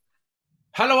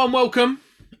Hello and welcome.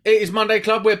 It is Monday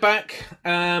Club. We're back.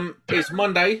 It's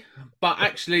Monday, but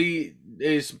actually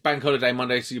it's Bank Holiday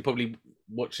Monday, so you're probably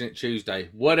watching it Tuesday.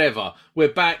 Whatever.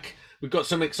 We're back. We've got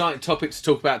some exciting topics to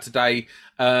talk about today.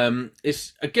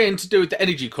 It's again to do with the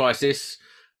energy crisis,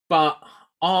 but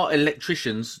are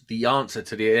electricians the answer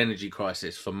to the energy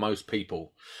crisis for most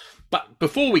people? But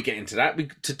before we get into that,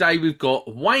 today we've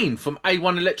got Wayne from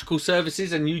A1 Electrical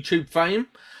Services and YouTube fame.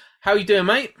 How are you doing,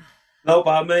 mate? Not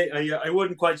bad, mate. I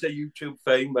wouldn't quite say YouTube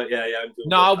fame, but yeah, I'm doing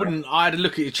No, good. I wouldn't. I had a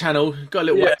look at your channel. Got a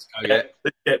little way Yeah, to go yeah, yet,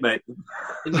 legit, mate.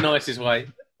 in the nicest way.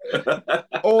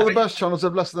 All the best channels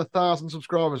have less than 1,000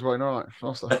 subscribers, Wayne. All right.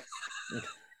 Awesome.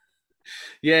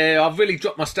 Yeah, I've really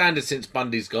dropped my standards since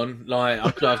Bundy's gone. Like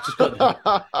I've just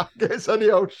got Gets any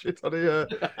old shit on here.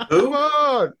 Come Who?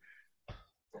 on.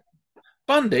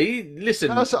 Bundy.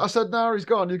 Listen, I said, now he's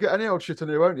gone. You get any old shit on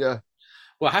here, won't you?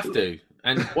 well, I have to.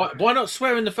 And why not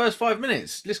swear in the first 5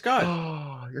 minutes? Let's go.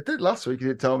 Oh, you did last week. You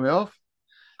didn't tell me off.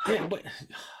 Yeah,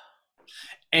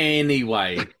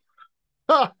 anyway,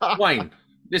 Wayne,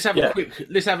 let's have Yeah.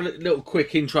 a little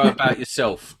quick intro about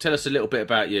yourself. Tell us a little bit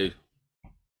about you.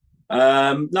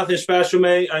 Nothing special,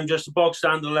 mate. I'm just a bog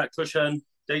standard electrician,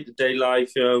 day to day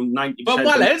life. 90%. From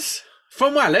Wales.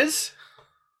 From Wales.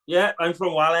 Yeah, I'm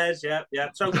from Wales. Yeah,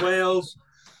 South Wales.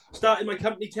 Started my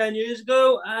company 10 years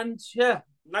ago, and yeah,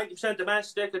 90%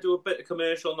 domestic. I do a bit of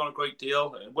commercial, not a great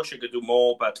deal. I wish I could do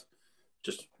more, but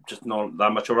just not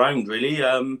that much around, really.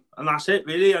 And that's it,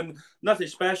 really. I'm nothing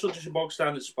special, just a bog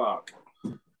standard spark.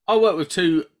 I work with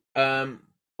two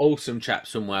awesome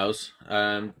chaps from Wales.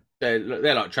 They're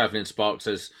like travelling sparks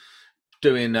as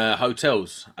doing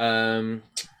hotels. Why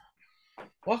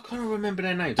can't I remember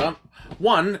their names?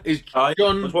 One is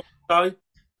John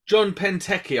John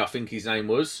Pentecchi, I think his name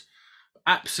was.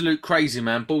 Absolute crazy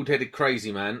man, bald-headed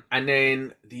crazy man. And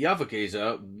then the other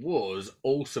geezer was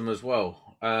awesome as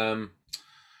well.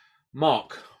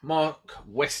 Mark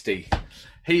Westy.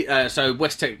 So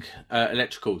Westtech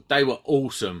Electrical. They were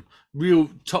awesome. Real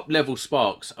top level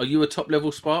sparks. Are you a top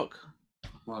level spark?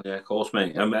 Well, yeah, of course,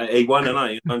 mate. I'm A1 and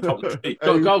I'm on top of the tree.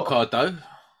 Got a gold card though.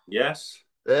 Yes.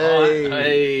 Hey.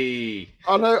 Hey.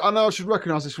 I know. I should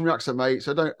recognise this from your accent, mate.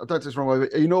 So don't take this the wrong way.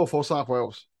 Are you North or South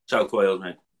Wales? South Wales,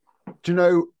 mate. Do you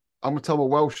know? I'm gonna tell my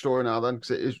Welsh story now, then,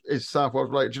 because it is South Wales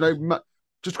related. Do you know?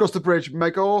 Just across the bridge,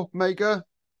 Mega. Mega,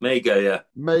 yeah.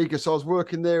 Mega. So I was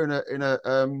working there in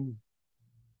a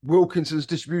Wilkinson's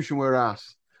distribution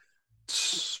warehouse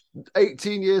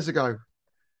 18 years ago.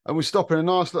 And we stopped in a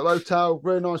nice little hotel,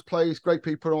 really nice place, great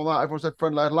people and all that. Everyone said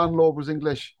friendly. Landlord was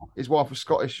English, his wife was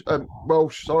Scottish,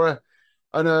 Welsh, sorry.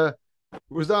 And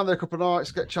we was down there a couple of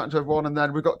nights, get chatting to everyone, and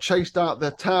then we got chased out the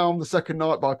town the second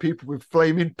night by people with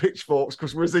flaming pitchforks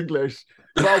because we was English.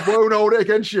 But I won't hold it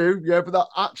against you, yeah, but that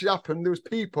actually happened. There was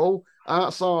people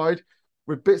outside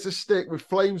with bits of stick with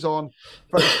flames on,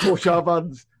 trying to torch our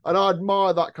vans. And I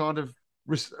admire that kind of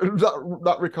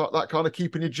that kind of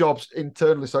keeping your jobs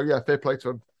internally. So yeah, fair play to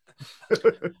them.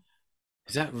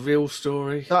 Is that real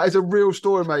story? That is a real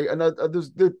story, mate. And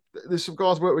there's some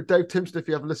guys work with Dave Timston, if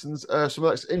you ever listens, some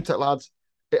of the Intech lads.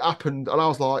 It happened, and I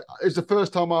was like, it's the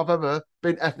first time I've ever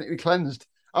been ethnically cleansed.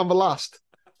 I'm the last.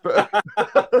 But,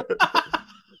 but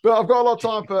I've got a lot of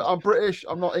time for, I'm British,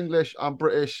 I'm not English, I'm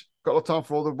British. Got a lot of time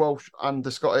for all the Welsh and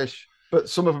the Scottish, but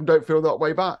some of them don't feel that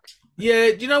way back.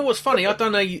 Yeah, do you know what's funny? I've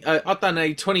done a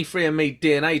 23andMe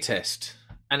DNA test,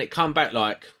 and it come back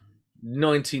like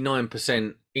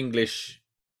 99% English,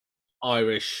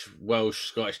 Irish, Welsh,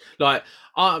 Scottish. Like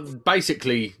I'm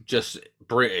basically just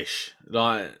British.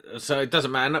 Like so, it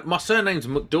doesn't matter. My surname's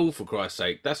McDowell, for Christ's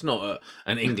sake. That's not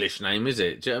an English name, is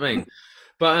it? Do you know what I mean?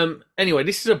 But anyway,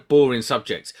 this is a boring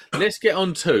subject. Let's get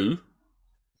on to: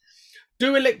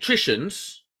 do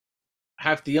electricians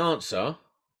have the answer,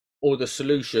 or the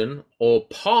solution, or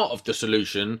part of the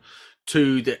solution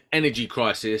to the energy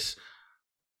crisis?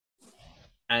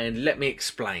 And let me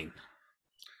explain.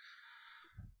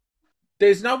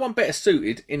 There's no one better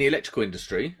suited in the electrical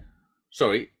industry,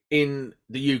 in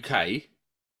the UK,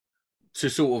 to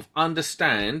sort of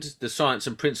understand the science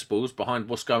and principles behind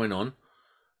what's going on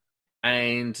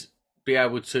and be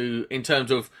able to, in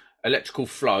terms of electrical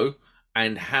flow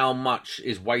and how much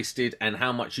is wasted and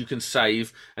how much you can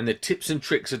save and the tips and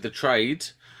tricks of the trade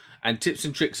and tips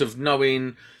and tricks of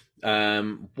knowing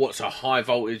what's a high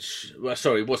voltage, what's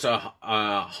a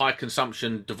high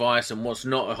consumption device and what's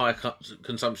not a high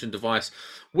consumption device.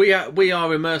 We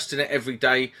are immersed in it every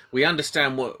day. We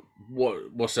understand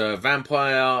what's a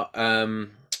vampire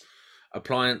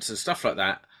appliance and stuff like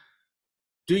that.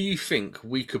 Do you think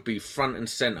we could be front and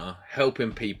center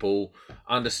helping people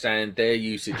understand their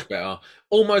usage better,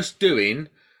 almost doing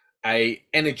a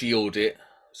energy audit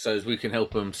so as we can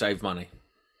help them save money.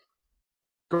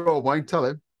 Go on, Wayne, tell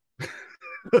him.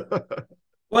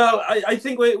 Well, I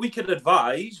think we could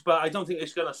advise, but I don't think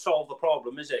it's going to solve the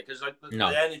problem, is it? Because the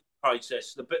energy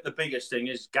crisis, the biggest thing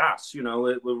is gas. You know,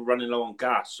 we're running low on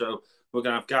gas, so we're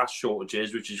going to have gas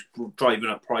shortages, which is driving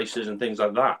up prices and things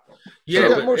like that. Yeah,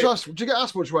 do you get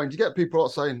asked much, Wayne? Do you get people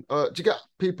saying? Do you get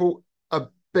people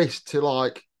abyss to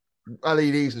like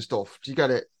LEDs and stuff? Do you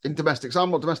get it in domestics? I'm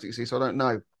not domestic, so I don't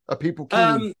know. Are people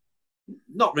keen?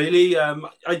 Not really.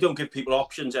 I don't give people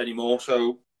options anymore.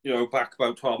 So, you know, back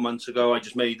about 12 months ago, I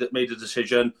just made a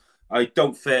decision. I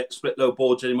don't fit split load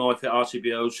boards anymore. I fit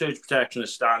RCBO, surge protection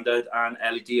is standard, and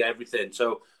LED everything.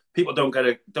 So people don't get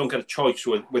a choice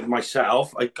with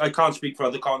myself. I can't speak for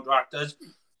other contractors.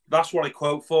 That's what I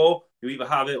quote for. You either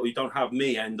have it or you don't have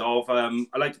me. End of. I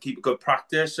like to keep a good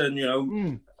practice and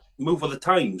move with the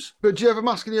times. But do you ever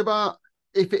asking you about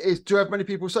if it is? Do you have many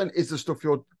people saying is the stuff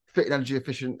you're fitting energy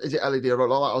efficient? Is it LED or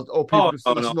like that? Or people just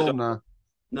norm now?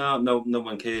 No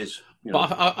one cares. You know?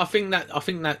 But I think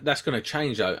that's going to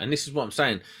change though, and this is what I'm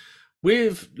saying.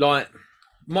 With like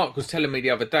Mark was telling me the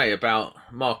other day about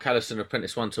Mark Allison,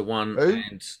 Apprentice 1-to-1,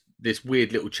 and this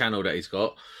weird little channel that he's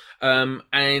got, and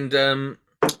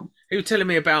he was telling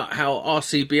me about how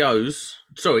AFDDs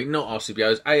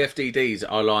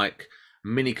are like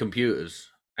mini computers,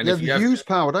 and they use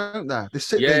power, don't they? They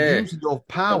sit there using your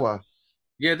power.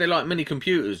 Yeah, they're like mini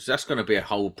computers. That's going to be a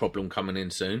whole problem coming in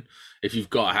soon if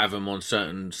you've got to have them on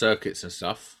certain circuits and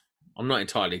stuff. I'm not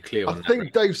entirely clear on that. I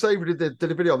think Dave Savery did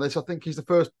a video on this. I think he's the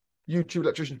first YouTube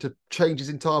electrician to change his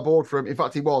entire board for him. In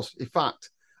fact, he was.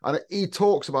 And he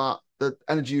talks about the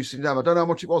energy use in them. I don't know how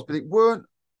much it was, but it weren't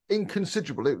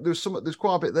inconsiderable. There's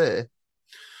quite a bit there.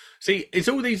 See, it's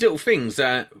all these little things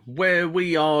that where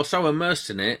we are so immersed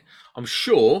in it, I'm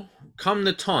sure come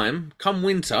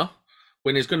winter,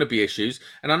 when there's going to be issues,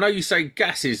 and I know you say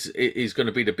gas is going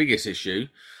to be the biggest issue,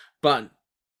 but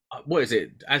what is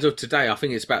it? As of today, I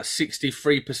think it's about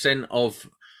 63% of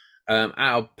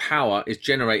our power is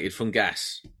generated from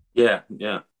gas. Yeah.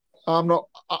 I know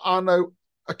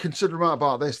a considerable amount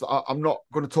about this that I'm not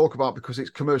going to talk about because it's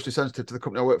commercially sensitive to the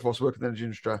company I work for, so I work in the energy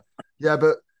industry. Yeah,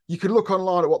 but you can look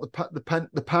online at what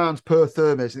the pounds per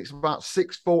therm is, and it's about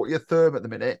 $6.40 a therm at the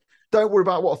minute. Don't worry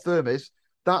about what a therm is.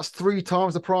 That's 3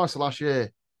 times the price of last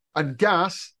year. And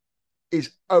gas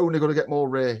is only going to get more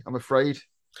rare, I'm afraid.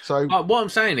 So what I'm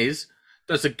saying is,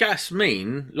 does the gas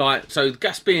mean, so the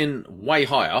gas being way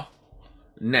higher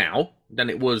now than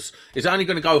it was, is only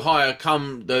going to go higher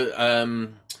come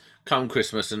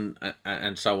Christmas and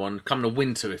so on, come the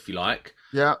winter, if you like?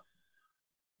 Yeah.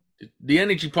 The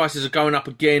energy prices are going up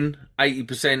again,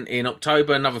 80% in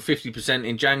October, another 50%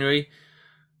 in January.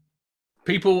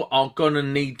 People are going to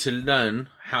need to learn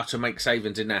how to make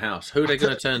savings in their house. Who are they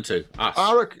going to turn to? Us.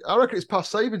 I reckon it's past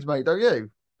savings, mate, don't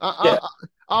you?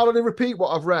 I'll only repeat what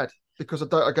I've read because I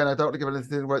don't want to give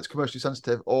anything where it's commercially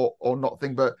sensitive or not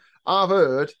thing, but I've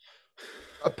heard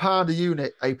 £1 a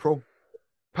unit, April,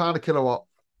 £1 a kilowatt,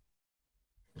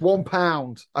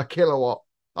 £1 a kilowatt.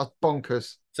 That's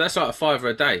bonkers. So that's like a £5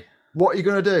 a day. What are you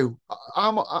going to do?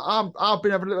 I've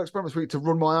been having a little experiment this week to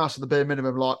run my ass at the bare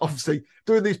minimum. Like, obviously,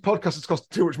 doing these podcasts has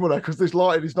cost too much money because this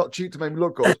lighting is not cheap to make me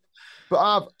look good. But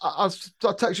I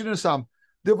texted you, Sam,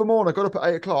 the other morning. I got up at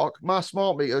 8 o'clock. My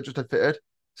smart meter just had fitted,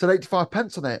 said 85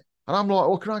 pence on it, and I'm like,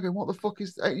 "Well, can I go? What the fuck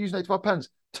is using 85 pence?"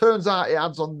 Turns out it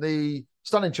adds on the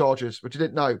standing charges, which I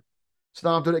didn't know. So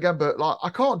now I'm doing it again. But like, I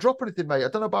can't drop anything, mate. I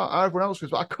don't know about how everyone else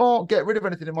is, but I can't get rid of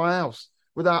anything in my house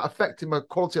without affecting my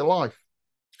quality of life.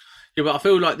 Yeah, but I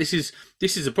feel like this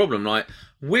is a problem. Like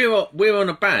we're on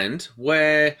a band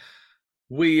where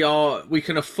we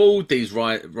can afford these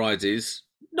rises.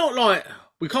 Not like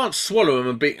we can't swallow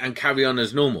them and carry on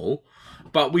as normal,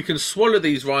 but we can swallow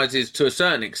these rises to a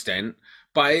certain extent.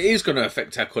 But it is going to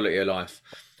affect our quality of life.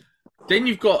 Then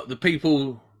you've got the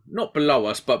people not below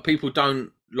us, but people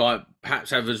don't perhaps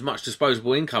have as much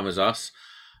disposable income as us,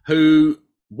 who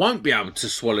won't be able to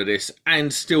swallow this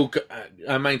and still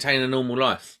maintain a normal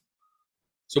life.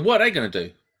 So what are they going to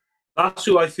do? That's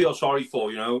who I feel sorry for,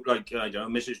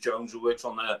 Mrs. Jones, who works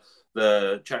on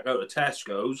the checkout at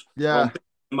Tesco's. Yeah.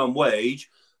 Minimum wage.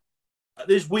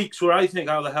 There's weeks where I think,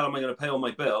 how the hell am I going to pay all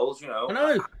my bills? I know.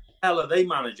 How the hell are they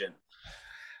managing?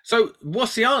 So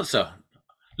what's the answer?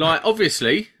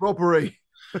 Obviously... Robbery.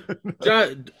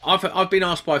 I've been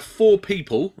asked by 4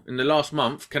 people in the last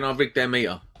month, can I rig their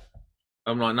meter?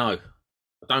 I'm like, no. I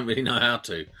don't really know how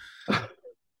to.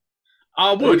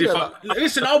 I would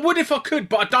I would if I could,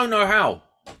 but I don't know how,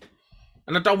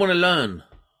 and I don't want to learn.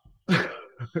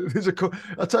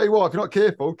 I'll tell you what, if you're not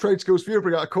careful, trade schools for you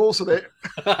bring out a course on it.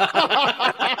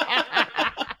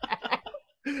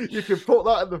 You can put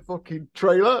that in the fucking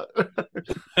trailer.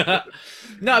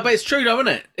 No, but it's true though, isn't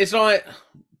it? It's like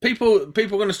people are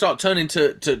going to start turning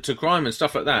to crime and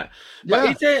stuff like that.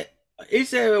 But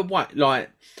is there a way? Like,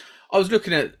 I was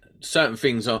looking at certain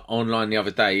things online the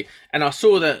other day, and I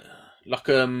saw that like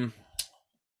a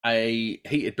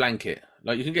heated blanket,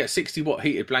 like you can get a 60-watt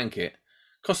heated blanket,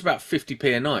 costs about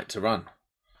 50p a night to run.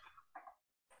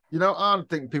 You know, I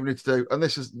think people need to do, and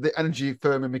this is the energy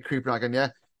firm in me creeping out again, yeah?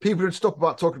 People need to stop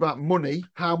about talking about money,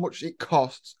 how much it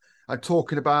costs, and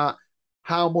talking about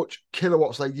how much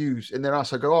kilowatts they use in their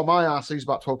house. I go, oh, my house uses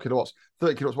about 12 kilowatts,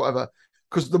 30 kilowatts, whatever.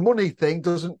 Because the money thing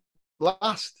doesn't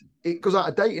last. It goes out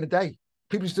of date in a day.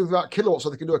 People just do about kilowatts so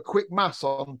they can do a quick mass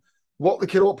on what the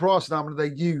kilowatt price and how many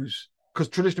they use. Because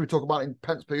traditionally we talk about it in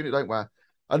pence per unit, don't we?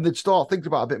 And they'd start thinking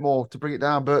about it a bit more to bring it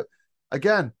down. But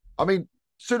again, I mean,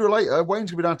 sooner or later,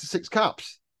 Wayne's going to be down to 6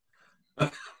 caps. He's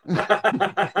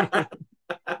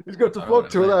got to flog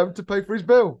 2 of them to pay for his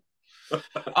bill.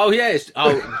 Oh, yes.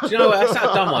 Oh, do you know what? That's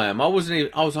how dumb I am. I was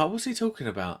like, what's he talking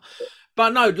about?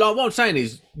 But no, like what I'm saying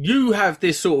is you have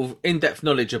this sort of in-depth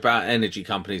knowledge about energy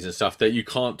companies and stuff that you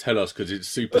can't tell us because it's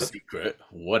super secret.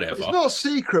 Whatever. It's not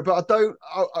secret, but I don't...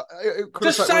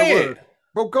 Just say it.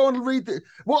 Well, go and read it.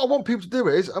 What I want people to do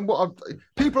is, and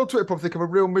people on Twitter probably think I'm a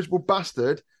real miserable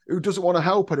bastard who doesn't want to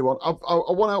help anyone. I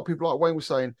want to help people like Wayne was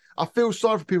saying. I feel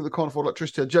sorry for people that can't afford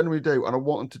electricity. I genuinely do, and I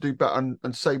want them to do better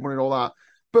and save money and all that.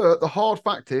 But the hard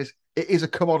fact is, it is a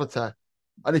commodity.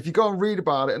 And if you go and read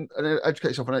about it and educate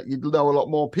yourself on it, you'd know a lot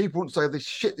more. People wouldn't say this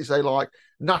shit they say, like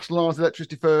nationalise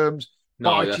electricity firms,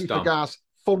 buy cheaper gas,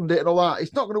 fund it and all that.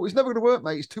 It's never going to work,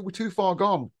 mate. We're too far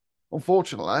gone,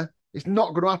 unfortunately. It's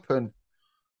not going to happen.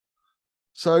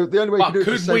 So the only way to do it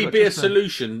is could we be a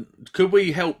solution? Could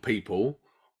we help people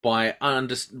by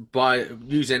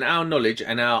using our knowledge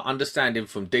and our understanding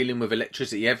from dealing with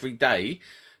electricity every day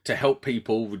to help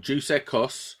people reduce their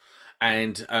costs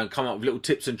and come up with little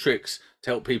tips and tricks to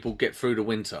help people get through the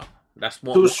winter? That's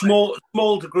what. To a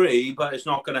small degree, but it's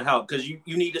not going to help because you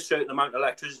need a certain amount of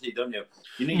electricity, don't you?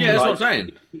 You need that's what I'm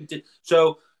saying.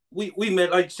 So we may,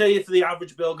 like, say if the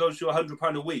average bill goes to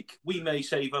 £100 a week, we may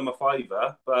save them a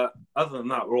 £5, but other than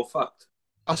that, we're all fucked.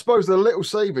 I suppose the little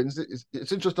savings,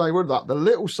 it's interesting you word that. The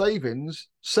little savings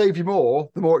save you more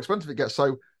the more expensive it gets.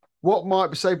 So what might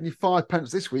be saving you 5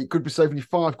 pence this week could be saving you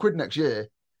 £5 next year.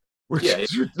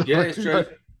 It's true.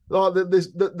 Like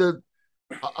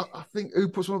I think who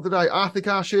put one up today? I think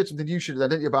I shared something you should have done,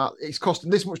 didn't you? About it's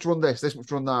costing this much to run this much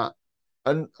to run that.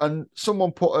 And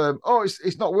someone put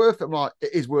it's not worth it. I'm like,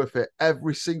 it is worth it.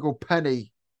 Every single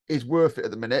penny is worth it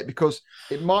at the minute because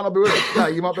it might not be worth it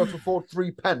today. You might be able to afford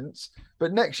 3 pence,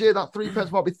 but next year that 3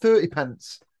 pence might be 30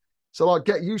 pence. So like,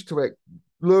 get used to it.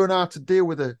 Learn how to deal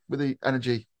with the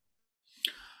energy.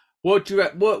 What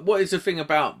is the thing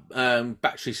about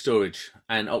battery storage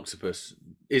and Octopus?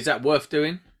 Is that worth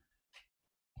doing?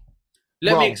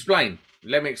 Let me explain.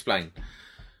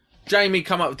 Jamie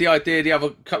come up with the idea the other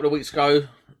couple of weeks ago.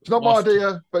 It's not my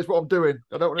idea, but it's what I'm doing.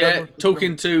 I don't want to.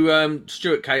 Talking to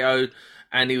Stuart Cato,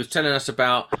 and he was telling us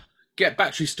about get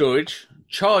battery storage,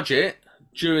 charge it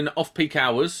during off-peak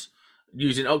hours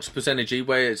using Octopus Energy,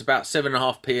 where it's about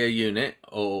 7.5p a unit.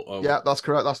 Yeah, that's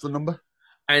correct. That's the number.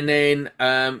 And then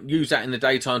use that in the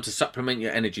daytime to supplement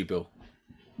your energy bill.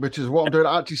 Which is what I'm doing.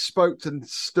 I actually spoke to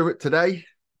Stuart today.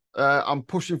 I'm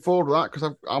pushing forward with that because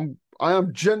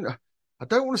I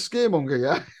don't want to scaremonger,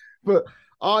 yeah, but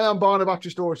I am buying a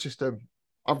battery storage system.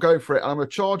 I'm going for it, and I'm going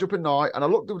to charge up at night. And I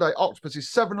looked the other day, Octopus is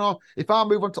 7.5. If I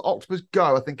move on to Octopus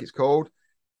Go, I think it's called,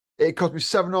 it cost me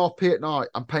 7.5p at night.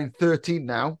 I'm paying 13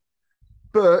 now,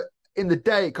 but in the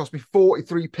day it cost me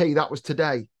 43p. That was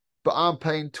today, but I'm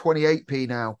paying 28p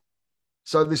now.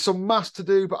 So there's some maths to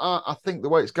do, but I think the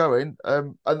way it's going,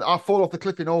 and I'll fall off the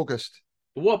cliff in August.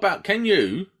 But what about, can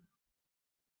you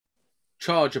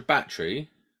charge a battery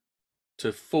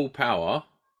to full power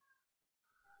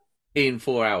in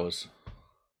 4 hours?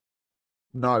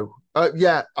 No. That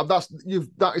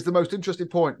is the most interesting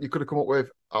point you could have come up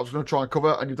with. I was going to try and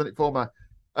cover, and you've done it for me.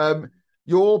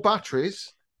 Your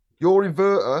batteries, your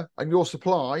inverter, and your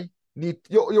supply need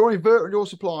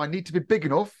to be big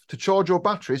enough to charge your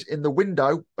batteries in the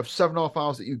window of 7.5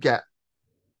 hours that you get,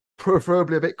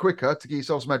 preferably a bit quicker to give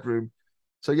yourself some headroom.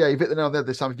 So yeah, you've hit the nail on the head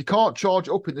this time. If you can't charge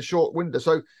it up in the short window,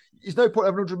 so there's no point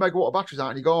having 100 megawatt of batteries out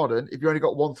in your garden if you only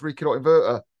got one 3 kilowatt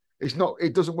inverter.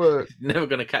 It doesn't work. Never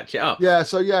going to catch it up. Yeah,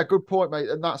 so yeah, good point, mate.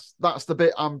 And that's the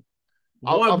bit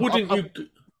why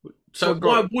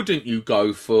wouldn't you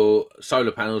go for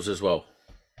solar panels as well?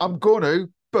 I'm going to,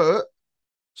 but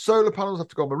solar panels have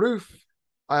to go on my roof.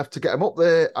 I have to get them up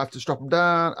there. I have to strap them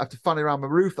down. I have to fanny around my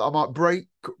roof that I might break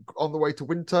on the way to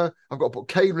winter. I've got to put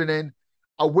cabling in.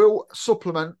 I will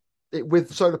supplement it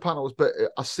with solar panels, but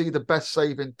I see the best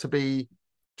saving to be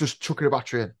just chucking a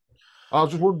battery in. I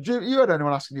was just wondering, you had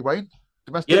anyone asking you, Wayne?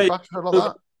 Domestic battery, like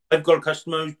that? I've got a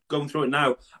customer who's going through it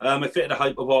now. I fitted a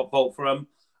Hypervolt vault for them,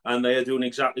 and they are doing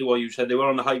exactly what you said. They were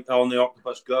on the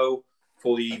Octopus Go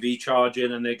for the EV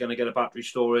charging, and they're going to get a battery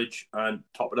storage and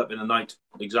top it up in the night.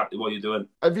 Exactly what you're doing.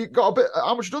 Have you got a bit?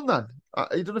 How much you done then?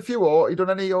 Have you done a few, or have you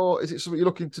done any, or is it something you're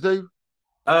looking to do?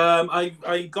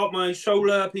 I got my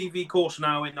solar PV course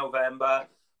now in November.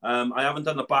 I haven't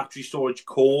done the battery storage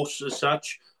course as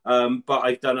such, but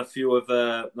I've done a few of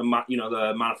the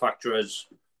manufacturers'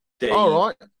 days. All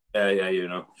right.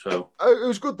 Yeah, so it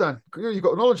was good then. You've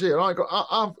got knowledge here.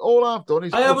 All I've done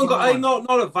is I'm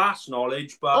not a vast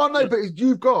knowledge, but but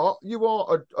you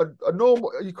are a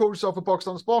normal. You call yourself a box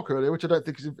on spark earlier, which I don't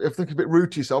think is a bit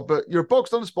rude to yourself. But you're a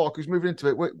box on spark who's moving into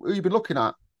it. Who you been looking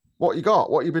at? What you got?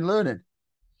 What you've been learning?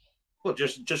 Well,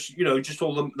 just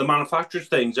all the manufacturers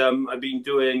things. I've been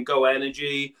doing Go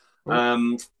Energy.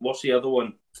 What's the other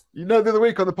one? The other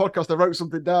week on the podcast, I wrote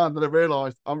something down that I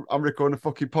realised I'm recording a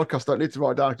fucking podcast. I don't need to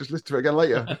write down. Just listen to it again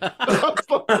later.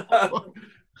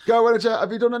 Go Energy.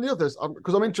 Have you done any others?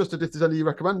 Because I'm interested if there's any you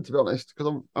recommend, to be honest.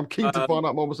 Because I'm keen to find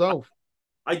out more myself.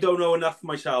 I don't know enough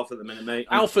myself at the minute, mate.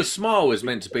 Alpha Smile is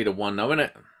meant to be the one, though, isn't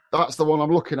it? That's the one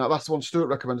I'm looking at. That's the one Stuart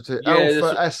recommended to. Yeah,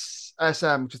 Alpha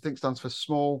SM, which I think stands for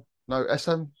small. No,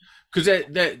 SM. Because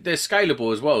they're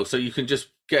scalable as well, so you can just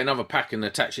get another pack and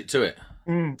attach it to it.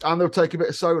 And they'll take a bit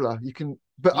of solar. You can,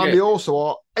 and they also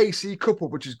are AC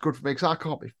coupled, which is good for me because I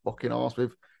can't be fucking arsed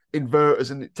with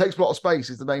inverters, and it takes a lot of space.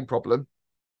 Is the main problem.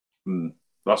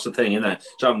 That's the thing, isn't it?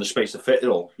 It's having the space to fit it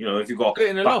all. If you've got it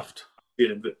in a loft.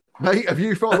 Mate, have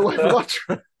you found a way for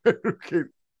battery?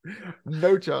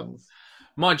 No chance.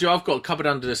 Mind you, I've got a cupboard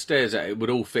under the stairs that it would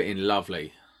all fit in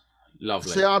lovely.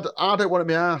 See, I don't want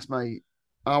it in my ass, mate.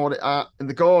 I want it out in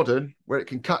the garden where it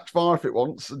can catch fire if it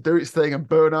wants and do its thing and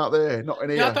burn out there, not in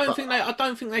here. Yeah, I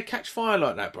don't think they catch fire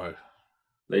like that, bro.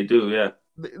 They do, yeah.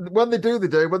 When they do.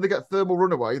 When they get thermal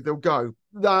runaway, they'll go.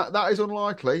 That is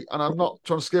unlikely, and I'm not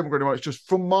trying to scare anyone. It's just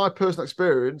from my personal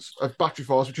experience of battery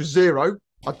fires, which is 0.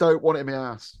 I don't want it in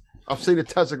my ass. I've seen a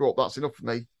Tesla go up. That's enough for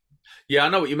me. Yeah, I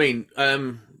know what you mean.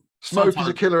 Smoke is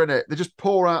a killer in it. They just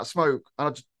pour out smoke, and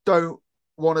I just don't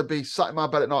want to be sat in my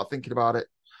bed at night thinking about it.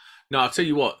 No, I'll tell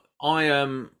you what. I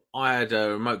had a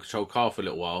remote control car for a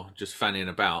little while, just fanning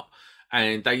about,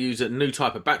 and they use a new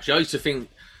type of battery. I used to think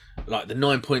like the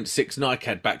 9.6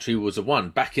 NiCad battery was the one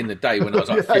back in the day when I was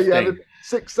like 15. Yeah,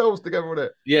 6 cells together with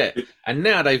it. Yeah, and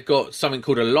now they've got something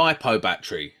called a LiPo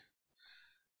battery,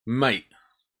 mate.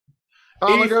 How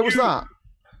long ago was that?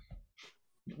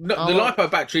 No, the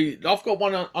LiPo battery. I've got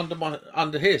one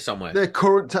under here somewhere. Their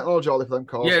current technology, all of them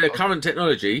cars. Yeah, the current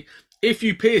technology. If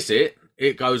you pierce it,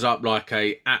 it goes up like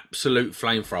a absolute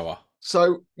flamethrower.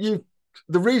 So the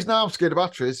reason I'm scared of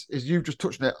batteries is you've just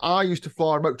touched on it. I used to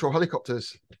fly remote control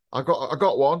helicopters. I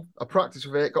got one. I practiced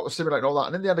with it, got to simulate and all that,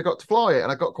 and in the end I got to fly it,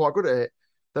 and I got quite good at it.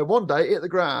 Then one day it hit the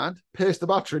ground, pierced the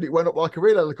battery, and it went up like a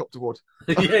real helicopter would.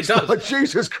 Yeah, it does. Like,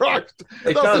 Jesus Christ,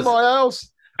 it that's does. in my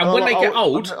house. And when they get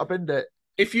old, I've binned it.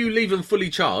 If you leave them fully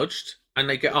charged and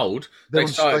they get old, they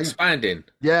start expanding.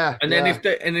 Yeah, and then if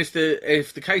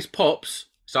the case pops,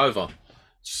 it's over.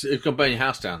 It's gonna burn your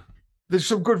house down. There's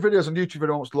some good videos on YouTube. If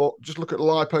you want to look, just look at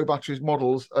LiPo batteries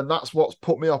models, and that's what's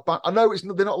put me off. I know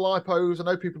they're not LiPos. I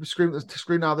know people be screaming at the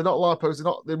screen now. They're not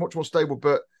LiPos. They're much more stable.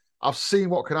 But I've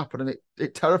seen what can happen, and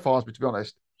it terrifies me, to be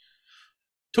honest.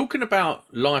 Talking about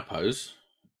LiPos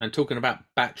and talking about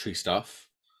battery stuff,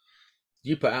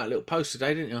 you put out a little post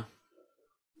today, didn't you?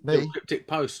 Me? A little cryptic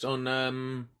post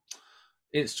on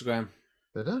Instagram.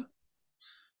 Did I?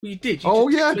 Well, you did.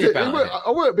 I did.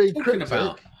 I weren't being cryptic.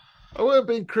 I weren't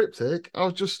being cryptic. I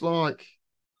was just like,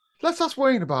 let's ask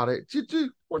Wayne about it.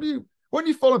 When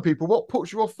you follow people, what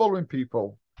puts you off following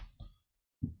people?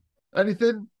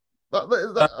 Anything?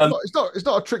 It's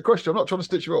not a trick question. I'm not trying to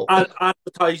stitch you up.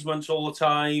 Advertisements all the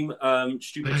time,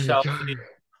 stupid stuff,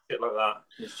 shit like that.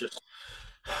 It's just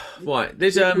right.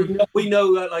 There's we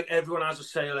know that like everyone has a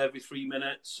sale every 3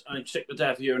 minets. I'm sick to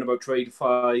death hearing about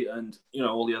Tradeify and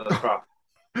all the other crap.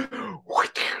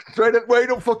 Wait,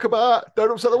 don't fuck about.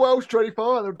 Don't upset the Welsh,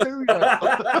 Tradeify. They'll do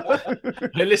you.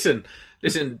 Hey, listen.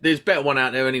 There's a better one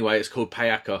out there anyway. It's called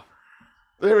Payaka.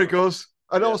 There he goes.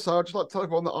 And also, I'd just like to tell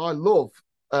everyone that I love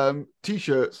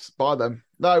T-shirts by them.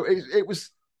 No, it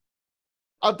was.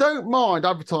 I don't mind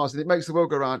advertising. It makes the world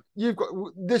go round. You've got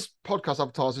this podcast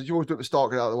advertisers. You always do it at the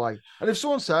start, get out of the way. And if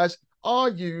someone says, "I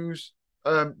use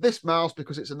this mouse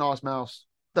because it's a nice mouse,"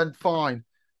 then fine.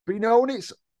 But when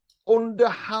it's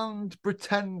underhand,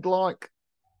 pretend like,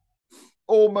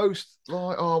 almost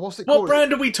like, what's it called? What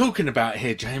brand are we talking about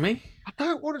here, Jamie? I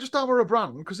don't want to just hammer a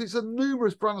brand because it's a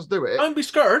numerous brands do it. Don't be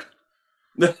scared.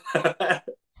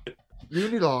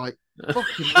 Unilite,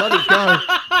 fucking let it go,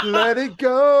 let it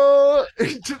go.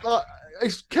 It's just like,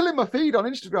 it's killing my feed on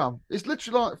Instagram. It's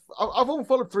literally like I've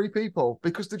unfollowed 3 people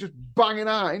because they're just banging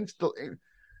out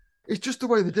It's just the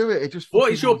way they do it. It just.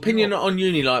 What is your opinion on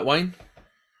Unilite, Wayne?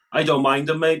 I don't mind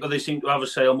them, mate, but they seem to have a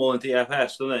sale more than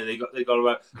DFS, don't they?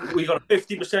 We got a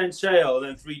 50% sale, and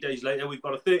then 3 days later we've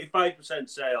got a 35%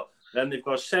 sale. Then they've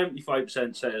got a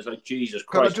 75% sale. It's like, Jesus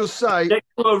Christ! Can I just say,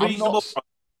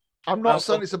 I'm not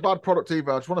saying it's a bad product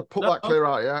either. I just want to put that clear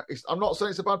out. Yeah, I'm not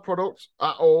saying it's a bad product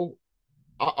at all.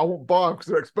 I won't buy them because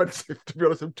they're expensive. To be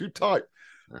honest, I'm too tight.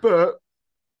 But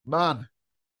man,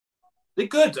 they're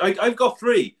good. I've got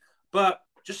 3, but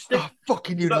just stick.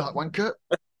 Fucking Unilite wanker.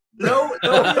 No,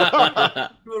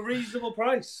 to a reasonable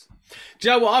price. Do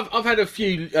you know what? I've had a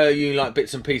few Unilite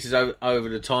bits and pieces over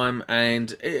the time,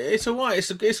 and it's all right.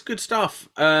 It's good stuff.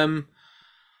 I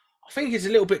think it's a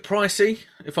little bit pricey,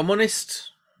 if I'm honest.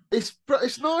 It's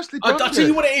nicely branded. I'll tell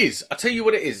you what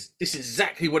it is. This is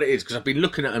exactly what it is, because I've been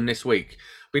looking at them this week.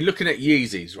 I've been looking at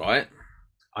Yeezys, right?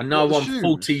 I know I'm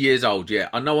 40 years old, yeah.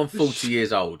 I know I'm 40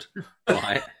 years old,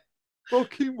 right?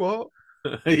 Fucking what?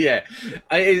 Yeah.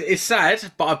 It's sad,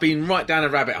 but I've been right down a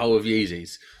rabbit hole of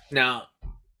Yeezys. Now,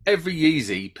 every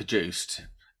Yeezy produced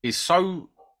is so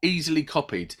easily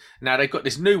copied. Now, they've got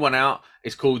this new one out.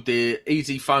 It's called the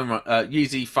Yeezy Foam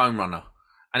Runner.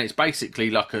 And it's basically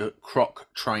like a Croc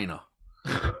trainer.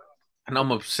 And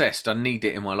I'm obsessed. I need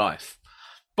it in my life.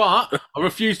 But I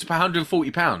refuse to pay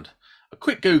 £140. A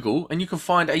quick Google, and you can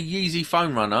find a Yeezy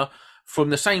Foam Runner from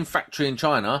the same factory in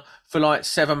China for like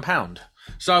 £7.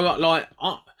 So, like,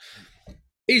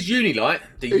 is Unilite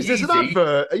the Is Yeezy... this an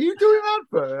advert? Are you doing an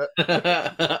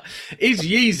advert? Is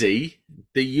Yeezy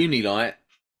the Unilite...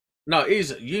 No,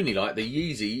 is Unilite the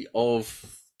Yeezy of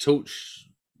torches?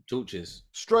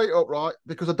 Straight up, right?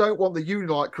 Because I don't want the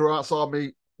Unilite crew outside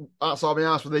my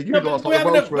house with their Unilites. We're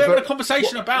having a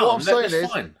conversation about what them. I'm saying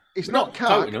is, fine. it's not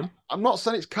CAC. I'm not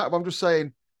saying it's CAC, but I'm just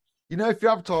saying, if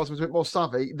your advertising was a bit more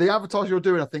savvy, the advertising you're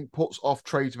doing, I think, puts off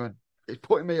tradesmen. It's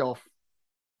putting me off.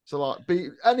 So, like,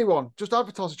 anyone, just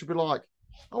advertising should be like,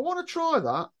 I want to try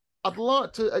that. I'd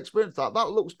like to experience that. That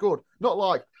looks good. Not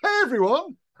like, hey,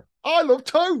 everyone, I love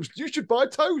toast. You should buy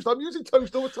toast. I'm using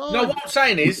toast all the time. No, what I'm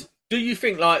saying is, do you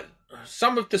think, like,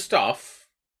 some of the stuff,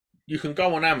 you can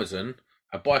go on Amazon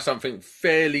and buy something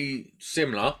fairly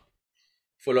similar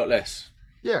for a lot less?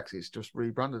 Yeah, because it's just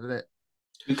rebranded, isn't it?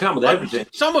 You can with everything.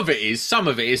 Some of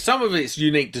it's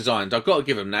unique designs. I've got to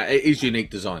give them that. It is unique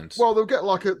designs. Well, they'll get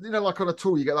like like on a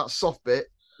tool, you get that soft bit.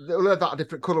 They'll have that a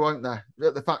different colour, won't they?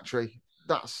 At the factory.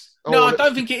 No, I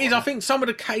don't think it is. I think some of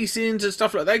the casings and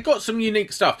stuff like that, they've got some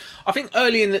unique stuff. I think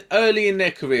early in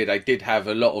their career, they did have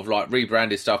a lot of like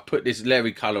rebranded stuff. Put this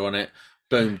Larry colour on it.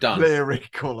 Boom, done. Larry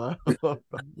colour.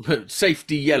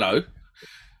 Safety yellow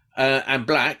and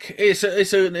black. It's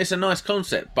a nice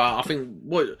concept, but I think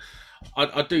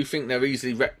I do think they're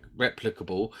easily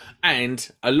replicable, and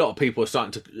a lot of people are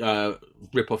starting to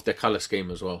rip off their colour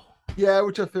scheme as well. Yeah,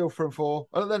 which I feel for them for.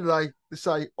 And at the end of the day, they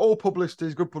say all publicity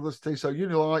is good publicity. So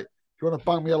Unilite, if you want to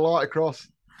bang me a light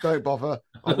across, don't bother.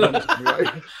 I'll win this anyway.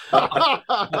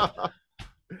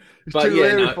 It's too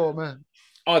leery for me.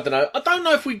 I don't know. I don't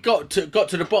know if we got to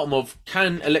the bottom of,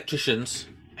 can electricians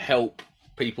help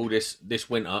people this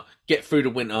winter get through the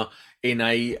winter in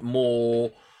a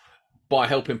more, by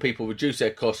helping people reduce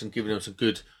their costs and giving them some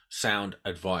good sound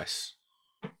advice.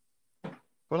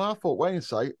 Well, I thought Wayne'd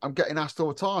say, I'm getting asked all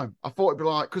the time. I thought it'd be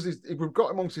like, because we've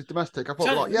got amongst his domestic, I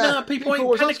thought yeah. No, people ain't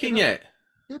panicking yet.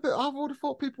 Yeah, but I would have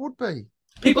thought people would be.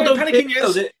 People don't panicking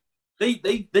yet.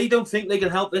 They don't think they can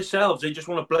help themselves. They just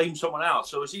want to blame someone else.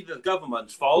 So it's either the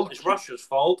government's fault, it's Russia's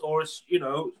fault, or it's,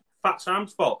 Fat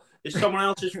Sam's fault. It's someone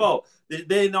else's fault.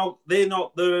 They're not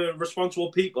the responsible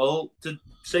people to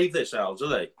save themselves, are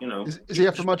they? Is he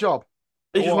after my job?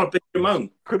 They just want to bitch and moan.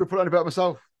 Could have put any better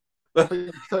myself. I think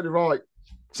you're totally right.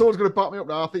 Someone's going to back me up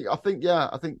now. I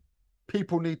think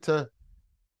people need to,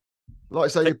 like I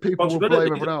say, people will blame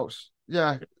everyone else.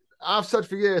 Yeah, I've said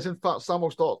for years. In fact, Sam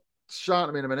will start shouting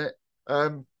at me in a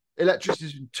minute. Electricity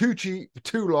is too cheap for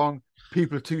too long.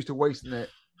 People are too used to wasting it.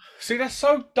 See, that's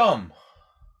so dumb.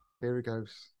 Here he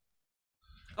goes.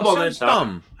 Come on, then,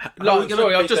 dumb.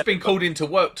 Sorry, I've just been called into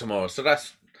work tomorrow, so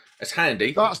that's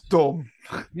handy. That's dumb.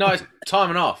 No, it's time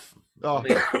and off. On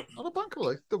a bank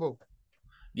holiday, double.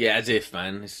 Yeah, as if,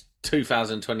 man. It's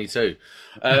 2022.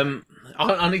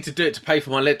 I need to do it to pay for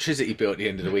my electricity bill at the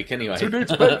end of the week anyway. So we need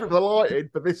to pay for the lighting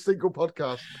for this single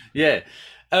podcast. Yeah.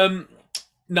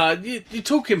 No, you're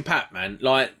talking, Pat, man.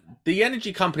 Like, the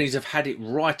energy companies have had it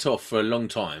right off for a long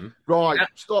time. Right,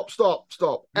 stop.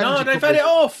 No, they've had it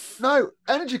off. No,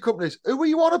 energy companies. Who are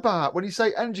you on about when you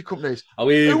say energy companies? Oh,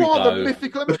 here Who we are go. the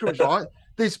mythical energy companies, right?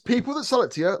 There's people that sell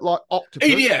it to you, like Octopus.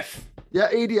 EDF. Yeah,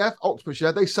 EDF, Octopus,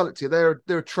 yeah, they sell it to you.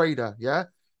 They're a trader, yeah?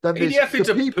 Then there's EDF is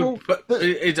the people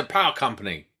it's a power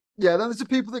company. Yeah, then there's the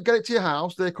people that get it to your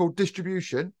house. They're called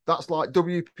distribution. That's like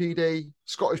WPD,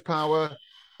 Scottish Power.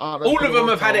 All of them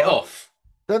have had it off.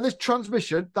 Then there's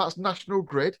transmission. That's National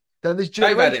Grid. Then there's They've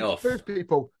had generation. it off. Those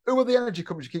people. Who are the energy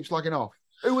companies you keep slagging off?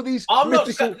 Who are these? I'm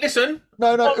mythical... not listen.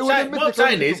 No. What I'm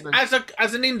saying is,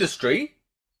 as an industry,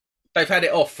 they've had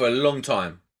it off for a long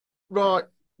time. Right.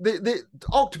 The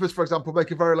Octopus, for example, make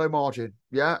a very low margin.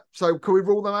 Yeah. So can we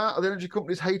rule them out of the energy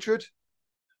company's hatred?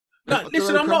 No,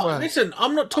 listen.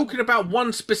 I'm not talking about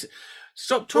one specific.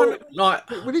 Stop trying to like.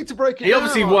 We need to break it. He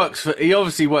obviously works for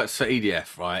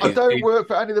EDF, right? I don't work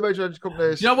for any of the major energy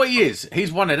companies. You know what he is?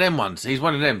 He's one of them ones. He's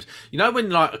one of them. You know when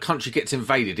like a country gets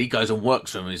invaded, he goes and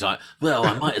works for them. And he's like, well,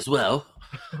 I might as well.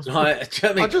 Like, do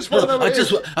you know what I mean?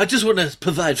 I just want to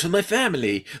provide for my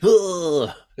family.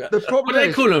 Ugh. The problem what do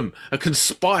they call him? A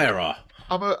conspirer.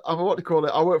 I'm a what do you call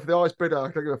it? I work for the ice bidder.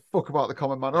 I don't give a fuck about the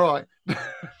common man. All right.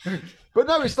 But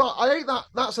no, it's not. I hate that.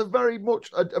 That's a very much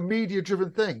a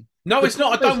media-driven thing. No, it's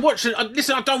not. I don't watch it.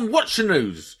 Listen, I don't watch the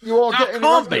news. You are that getting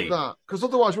can't around be that because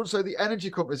otherwise, you wouldn't say the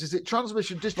energy companies. Is it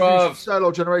transmission, distribution, sale,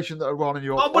 or generation that are running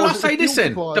your? Oh, well, I say this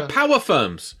then: the power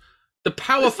firms. The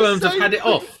power firms have had it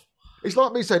off. It's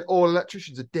like me saying all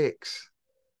electricians are dicks.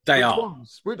 They are.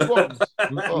 Which ones?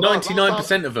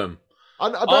 99% of them.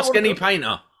 Ask any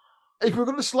painter. If we're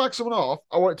going to slag someone off,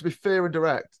 I want it to be fair and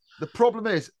direct. The problem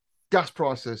is gas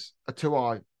prices are too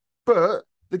high. But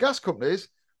the gas companies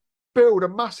build a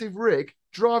massive rig,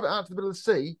 drive it out to the middle of the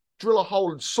sea, drill a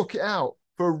hole and suck it out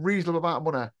for a reasonable amount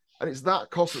of money. And it's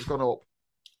that cost that's gone up.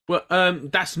 Well,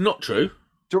 that's not true. Do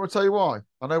you want me to tell you why?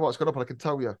 I know what's gone up and I can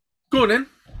tell you. Go on then.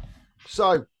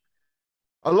 So,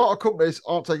 a lot of companies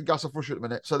aren't taking gas off Russia at the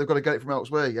minute, so they've got to get it from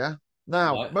elsewhere, yeah?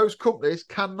 Now, most companies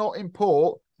cannot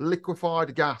import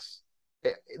liquefied gas.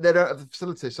 They don't have the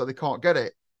facilities, so they can't get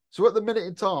it. So at the minute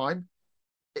in time,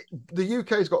 the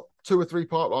UK's got 2 or 3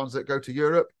 pipelines that go to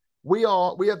Europe. We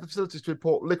have the facilities to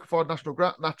import liquefied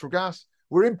natural gas.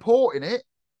 We're importing it,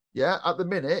 yeah, at the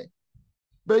minute,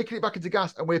 making it back into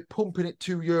gas, and we're pumping it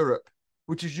to Europe,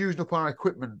 which is using up our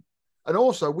equipment. And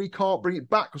also, we can't bring it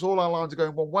back because all our lines are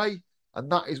going one way,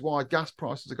 and that is why gas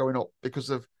prices are going up, because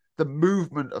of the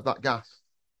movement of that gas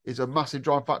is a massive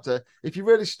driving factor. If you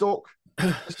really stuck...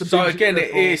 So again,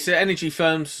 it's energy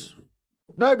firms...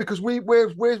 No, because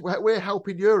we're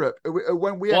helping Europe.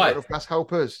 When we ain't got enough gas,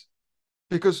 help us.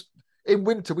 Because in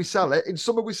winter we sell it, in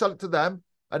summer we sell it to them,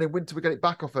 and in winter we get it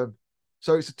back off them.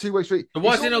 So it's a two-way street. But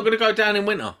why is it not going to go down in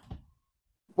winter?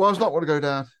 Well, it's not going to go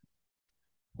down.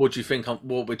 What do you think?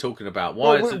 What we're talking about?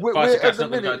 Why is the price of gas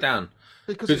not going to go down?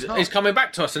 Because it's coming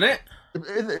back to us, isn't it?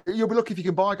 You'll be lucky if you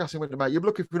can buy gas in winter, mate. You'll be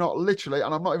lucky if we're not literally,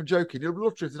 and I'm not even joking. You'll be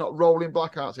lucky if they're not rolling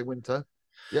blackouts in winter.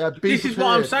 Yeah, this is what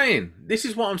I'm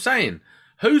saying.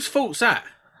 Whose fault's that?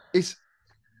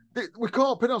 We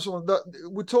can't put on someone that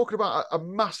we're talking about a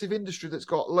massive industry that's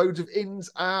got loads of ins,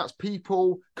 outs,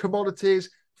 people, commodities,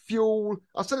 fuel.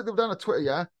 I said it the other day on Twitter,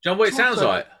 yeah. Do you know what it sounds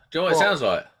like?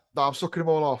 No, I'm sucking them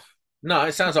all off. No,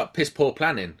 it sounds like piss poor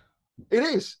planning. It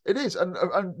is. And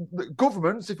the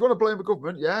governments, if you want to blame the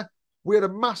government, yeah, we had a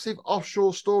massive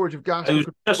offshore storage of gas. I was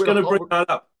just going to bring that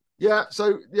up. Yeah,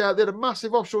 so they had a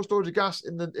massive offshore storage of gas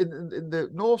in the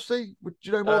North Sea. Do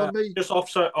you know more than me? Just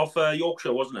off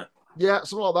Yorkshire, wasn't it? Yeah,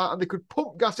 something like that. And they could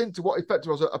pump gas into what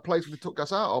effectively was a place where they took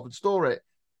gas out of and store it.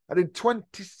 And in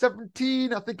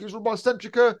 2017, I think it was run by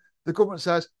Centrica, the government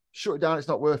says, shut it down, it's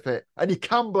not worth it. And you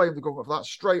can blame the government for that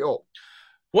straight up.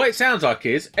 What it sounds like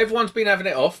is everyone's been having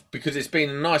it off because it's been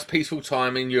a nice, peaceful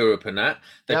time in Europe and that.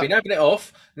 They've been having it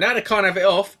off. Now they can't have it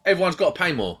off. Everyone's got to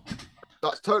pay more.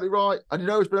 That's totally right. And you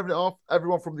know who's been having it off?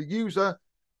 Everyone from the user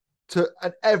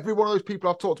and every one of those people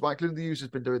I've talked about, including the user's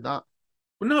been doing that.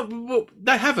 Well, no,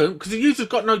 they haven't, because the user's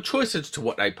got no choice as to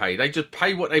what they pay. They just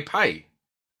pay what they pay.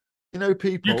 You know,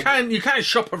 people... You can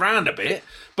shop around a bit,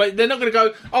 but they're not going to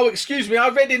go, oh, excuse me, I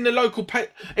read in the local...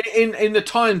 in the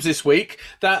Times this week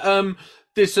that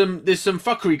there's some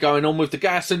fuckery going on with the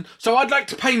gas, and so I'd like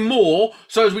to pay more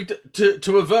so as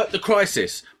to avert the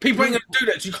crisis. People ain't going to do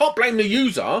that. So you can't blame the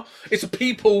user. It's the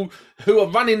people who are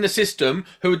running the system,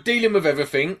 who are dealing with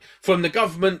everything, from the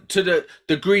government to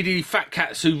the greedy fat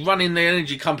cats who run in the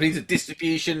energy companies, the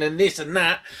distribution and this and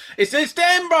that. It's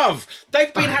them, bruv.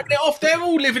 They've been having it off. They're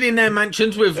all living in their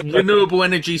mansions with renewable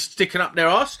energy sticking up their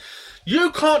ass.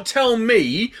 You can't tell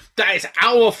me that it's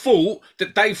our fault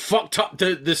that they fucked up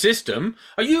the system.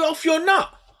 Are you off your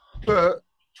nut? But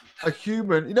a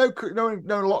human, knowing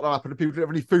a lot that happened to people who don't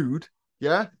have any food,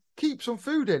 yeah? Keep some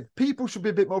food in. People should be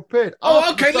a bit more prepared.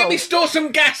 Oh, okay, let me store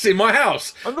some gas in my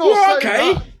house. I'm not saying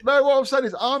okay. That. No, what I'm saying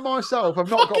is I myself have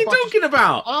not got battery. What are you talking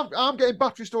about? I'm getting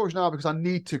battery storage now because I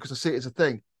need to, because I see it as a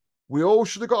thing. We all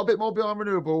should have got a bit more behind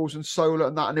renewables and solar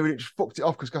and that, and then we just fucked it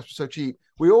off because gas was so cheap.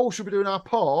 We all should be doing our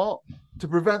part to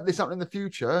prevent this happening in the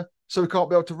future, so we can't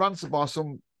be able to ransom by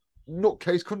some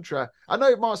nutcase country. I know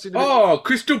it might seem.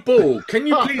 Crystal ball! Can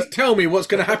you please tell me what's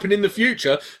going to happen in the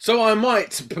future so I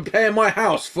might prepare my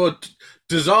house for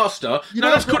disaster?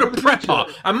 That's called a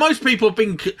prepper, and most people have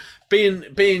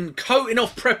been coating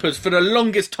off preppers for the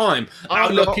longest time.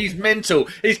 Look, he's mental.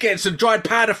 He's getting some dried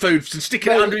powder foods and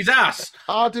sticking it under his ass.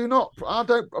 I'm not. You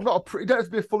don't have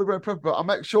to be a fully grown prepper, but I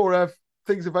make sure I have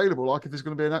things available, like if there's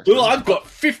going to be an accident. Well, I've got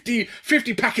 50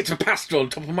 packets of pasta on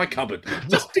top of my cupboard,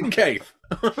 just in case.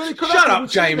 Shut up,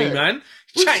 Jamie, man.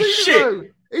 Chat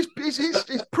shit.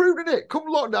 It's proving it. Come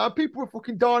lockdown, people are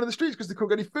fucking dying in the streets because they couldn't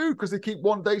get any food because they keep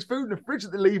one day's food in the fridge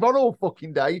that they leave on all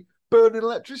fucking day, burning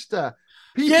electricity.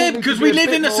 Because we live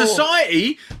in a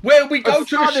society where we go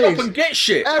to the shop and get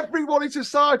shit. Everyone in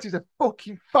society is a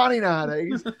fucking fanny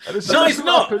nowadays. No, it's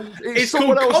not. It's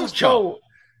called culture.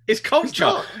 It's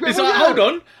culture. It's like, hold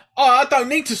on. I don't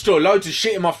need to store loads of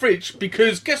shit in my fridge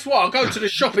because guess what? I go to the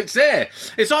shop, it's there.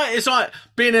 It's like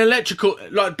being an electrical,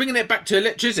 like bringing it back to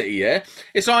electricity. Yeah,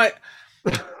 it's like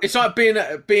being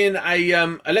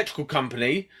a electrical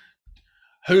company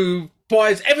who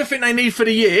buys everything they need for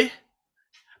the year,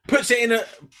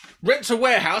 rents a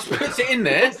warehouse, puts it in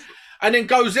there, and then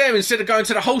goes there instead of going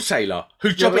to the wholesaler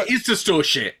whose job it is to store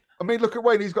shit. I mean, look at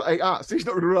Wayne. He's got 8 hats. He's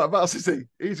not going to run out of hats, is he?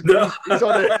 He's on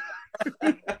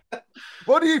it.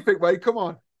 What do you think, Wayne? Come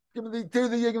on. Do the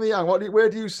yin and the yang. Where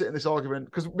do you sit in this argument?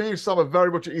 Because me and Sam are very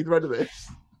much at either end of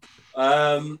this.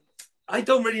 I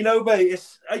don't really know, mate.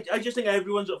 I just think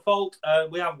everyone's at fault.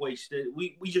 We have wasted.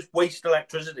 We just waste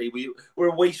electricity. We're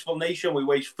a wasteful nation. We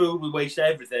waste food. We waste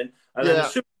everything. And then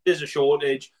as soon as there's a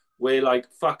shortage, we're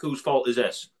like, fuck, whose fault is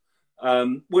this?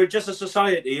 We're just a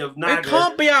society of naggers. It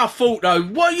can't be our fault, though.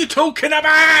 What are you talking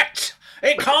about?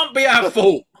 It can't be our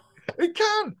fault. It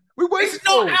can. We waste. It's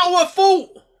not our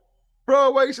fault.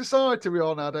 Throwaway society we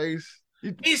are nowadays.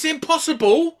 It's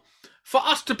impossible for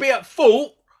us to be at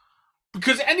fault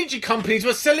because energy companies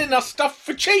were selling us stuff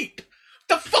for cheap.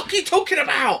 The fuck are you talking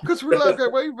about? Because we don't get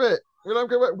away with it. We don't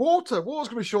get away. Water's going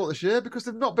to be short this year because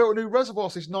they've not built a new reservoir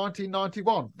since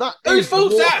 1991. Whose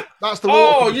fault's that? That's the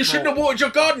water. Oh, you shouldn't have watered your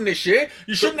garden this year.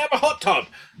 You shouldn't have a hot tub.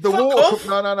 No.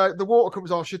 The water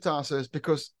companies are shit asses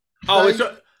because.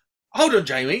 Hold on,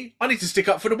 Jamie. I need to stick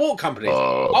up for the water companies.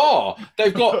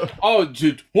 They've got.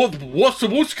 Dude, what's the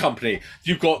water company?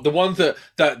 You've got the ones that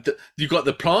you've got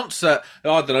the plants that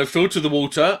filter the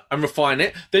water and refine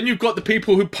it. Then you've got the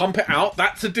people who pump it out.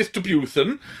 That's a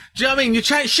distribution. Do you know what I mean? You're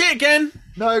chatting shit again.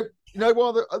 No,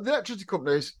 the electricity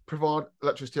companies provide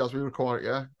electricity as we require it.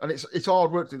 Yeah, and it's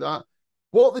hard work to do that.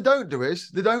 What they don't do is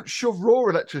they don't shove raw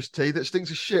electricity that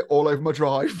stinks of shit all over my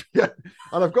drive. Yeah,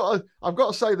 and I've got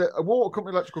to say that a water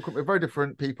company, electrical company, are very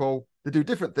different people. They do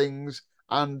different things,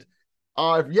 and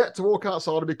I've yet to walk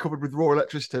outside and be covered with raw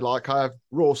electricity like I have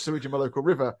raw sewage in my local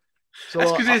river. So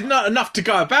that's because there's not enough to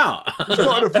go about. There's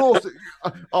not enough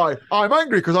raw. I'm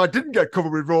angry because I didn't get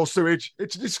covered with raw sewage.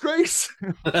 It's a disgrace.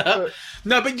 No,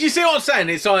 but you see what I'm saying?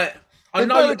 It's like. I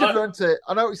know what you're saying.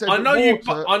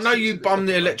 I know you bum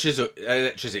the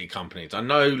electricity companies. I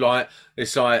know, like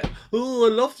it's like, oh, I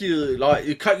love you. Like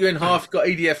you cut you in half, got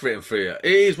EDF written through you.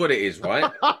 It is what it is,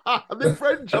 right? And the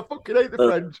French, I fucking hate the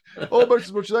French almost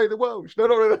as much as I hate the Welsh. No,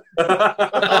 not really.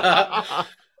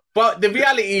 But the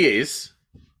reality is,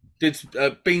 there's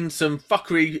been some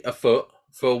fuckery afoot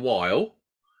for a while.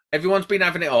 Everyone's been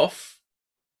having it off.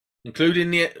 Including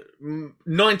the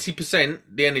 90%,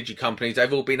 the energy companies,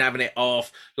 they've all been having it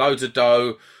off. Loads of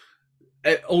dough.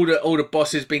 All the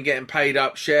bosses been getting paid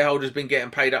up. Shareholders been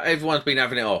getting paid up. Everyone's been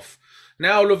having it off.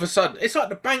 Now all of a sudden, it's like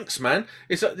the banks, man.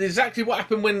 It's like exactly what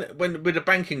happened when with the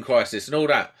banking crisis and all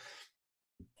that.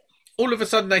 All of a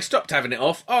sudden they stopped having it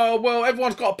off. Oh well,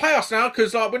 everyone's got to pay us now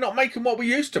because we're not making what we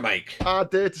used to make. I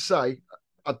dare to say,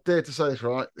 I dare to say this,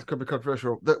 right? This could be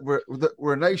controversial. That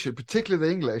we're a nation, particularly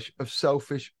the English, of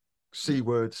selfish C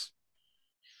words.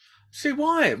 See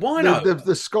why? Why not?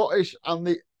 The Scottish and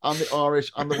the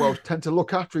Irish and the Welsh tend to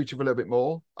look after each other a little bit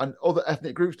more, and other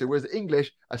ethnic groups do. Whereas the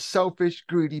English are selfish,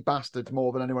 greedy bastards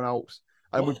more than anyone else.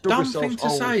 And What a dumb thing to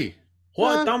say.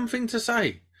 What a dumb thing to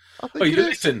say.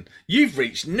 Listen, you've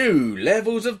reached new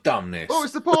levels of dumbness. Oh,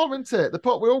 it's the Parliament, isn't it?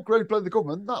 We all blow the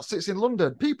government. That sits in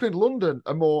London. People in London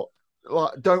are more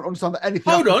don't understand that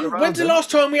anything. Hold on, when's the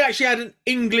last time we actually had an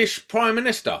English Prime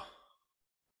Minister?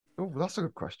 Oh, that's a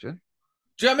good question.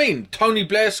 Do you know what I mean? Tony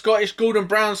Blair, Scottish. Gordon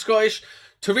Brown, Scottish.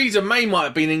 Theresa May might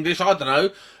have been English. I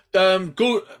don't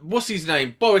know. What's his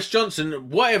name? Boris Johnson.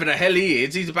 Whatever the hell he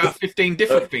is, he's about 15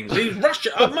 different things. He's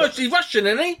Russian, mostly Russian,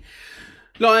 isn't he?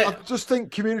 I just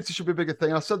think community should be a bigger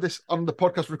thing. I said this on the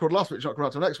podcast we recorded last week, it's not coming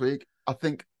out until next week. I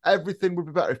think everything would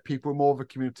be better if people were more of a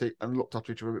community and looked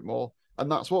after each other a bit more.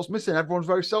 And that's what's missing. Everyone's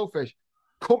very selfish.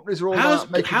 Companies are all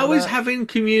about making How is having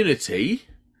community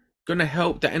going to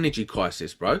help the energy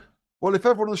crisis, bro? Well, if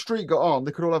everyone on the street got on,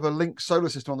 they could all have a linked solar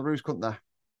system on the roofs, couldn't they?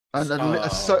 And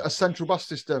a central bus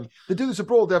system. They do this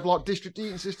abroad. They have like district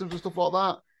heating systems and stuff like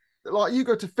that. Like you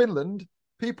go to Finland,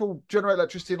 people generate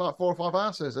electricity in like 4 or 5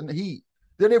 houses and heat.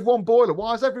 They only have one boiler.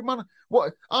 Why is every man?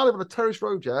 What? I live on a terrace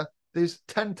road, yeah. There's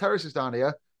 10 terraces down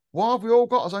here. Why have we all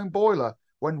got our own boiler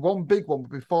when one big one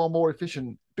would be far more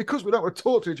efficient? Because we don't want to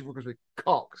talk to each other because we're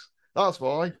cocks. That's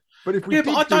why. But if we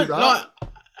I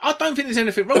don't think there's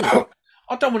anything wrong with it.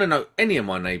 I don't want to know any of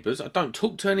my neighbours. I don't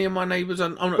talk to any of my neighbours.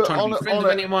 I'm not trying to be friends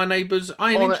with any of my neighbours.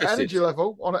 I ain't interested.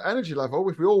 On an energy level,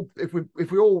 if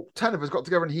we all 10 of us got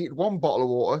together and heated one bottle of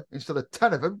water instead of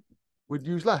 10 of them, we'd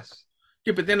use less.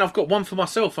 Yeah, but then I've got one for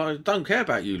myself. I don't care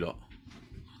about you lot.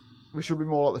 We should be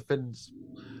more like the Finns.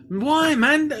 Why,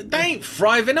 man? They ain't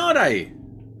thriving, are they?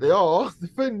 They are. The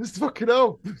Finns, fucking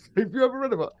hell. Have you ever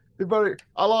read about it?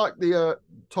 I like the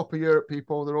top of Europe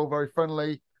people. They're all very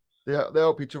friendly. They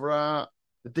help each other out.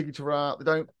 They dig each other out. They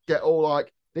don't get all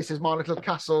like, this is my little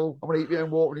castle. I'm going to eat my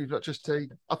own water and use electricity.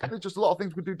 I think there's just a lot of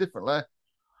things we could do differently.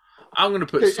 I'm going to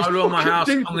put solar on my house.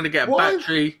 Deep. I'm going to get a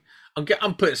battery.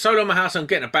 I'm putting solar on my house. I'm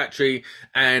getting a battery,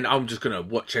 and I'm just going to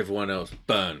watch everyone else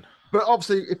burn. But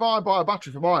obviously, if I buy a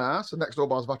battery for my house, and next door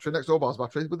buys a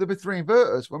battery, but there'll be 3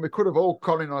 inverters when we could have all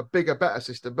gone in on a bigger, better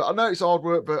system. But I know it's hard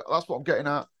work, but that's what I'm getting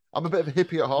at. I'm a bit of a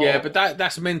hippie at heart. Yeah, but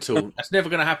that's mental. That's never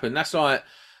going to happen.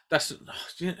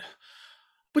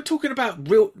 We're talking about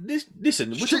real.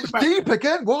 Listen, shit's deep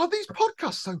again. Why are these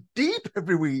podcasts so deep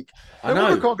every week? I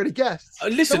know. Can't get a guest.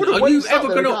 Listen, are you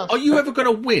ever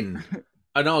gonna win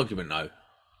an argument? though?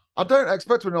 I don't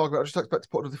expect to win an argument. I just expect to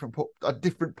put a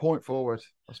different point forward.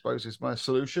 I suppose is my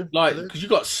solution. Like because you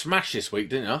got smashed this week,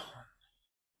 didn't you?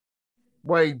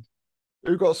 Wayne,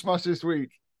 who got smashed this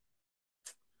week?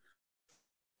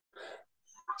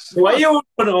 Why are you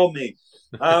on me?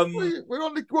 We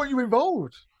want you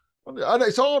involved. And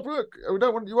it's hard work. We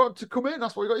don't want you want to come in.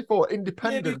 That's what we got you for.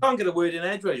 Independent. Yeah, you can't get a word in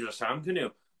edgeways with Sam, can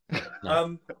you?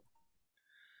 No.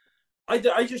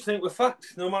 I just think we're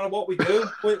fucked. No matter what we do,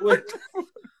 we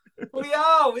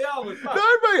are. We're fucked.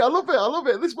 No, mate, I love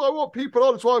it. This is why I want people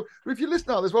on. That's why if you listen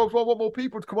out, this is why I want more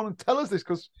people to come on and tell us this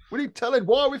because we need telling.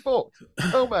 Why are we fucked?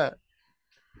 Oh, man.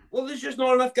 Well, there's just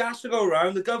not enough gas to go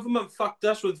around. The government fucked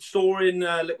us with storing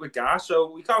liquid gas,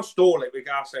 so we can't store liquid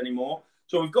gas anymore.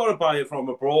 So we've got to buy it from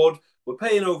abroad. We're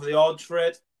paying over the odds for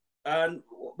it, and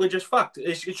we're just fucked.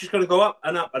 It's just going to go up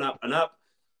and up and up and up,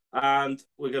 and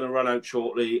we're going to run out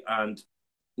shortly. And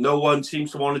no one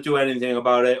seems to want to do anything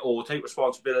about it or take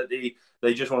responsibility.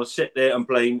 They just want to sit there and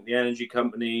blame the energy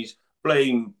companies,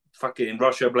 blame fucking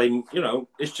Russia, blame.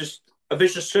 It's just a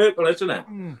vicious circle, isn't it?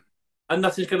 Mm. And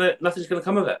nothing's gonna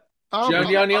come of it. Do you know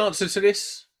the only answer to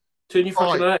this? Turn your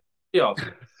fucking electricity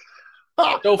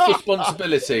off.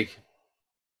 Self-responsibility.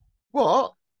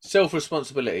 What?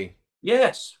 Self-responsibility.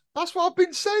 Yes. That's what I've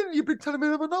been saying. You've been telling me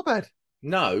I'm a knobhead.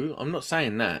 No, I'm not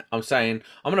saying that. I'm saying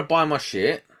I'm going to buy my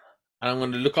shit and I'm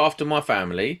going to look after my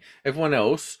family. Everyone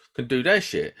else can do their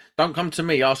shit. Don't come to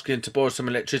me asking to borrow some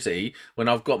electricity when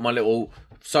I've got my little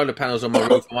solar panels on my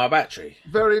roof and my battery.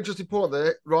 Very interesting point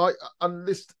there, right? And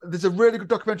there's a really good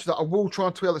documentary that I will try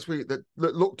and tweet this week that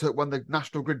looked at when the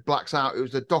national grid blacks out. It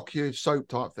was a docu-soap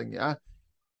type thing, yeah?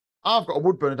 I've got a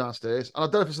wood burner downstairs, and I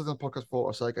don't know if it's on the podcast before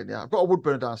or say again, yeah. I've got a wood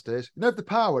burner downstairs. You know, if the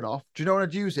power went off, do you know when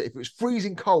I'd use it? If it was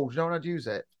freezing cold, do you know when I'd use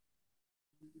it?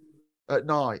 At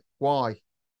night. Why?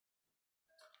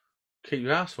 Keep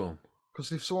your house warm.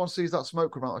 Because if someone sees that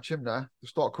smoke coming out of the chimney, they'll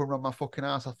start coming around my fucking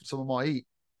house after some of my heat.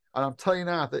 And I'm telling you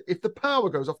now that if the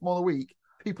power goes off more than a week,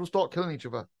 people start killing each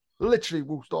other. Literally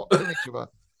will start killing each other.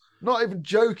 Not even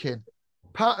joking.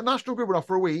 National Grid went off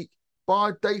for a week.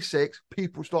 by day 6,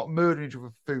 people start murdering each other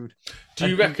for food. Do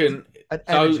you reckon? And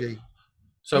energy.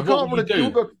 So you what will you do?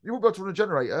 You won't be able to run a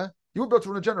generator. You won't be able to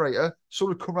run a generator.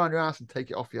 Someone will come around your house and take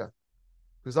it off you.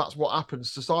 Because that's what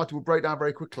happens. Society will break down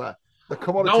very quickly.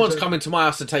 No one's coming to my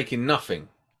house and taking nothing.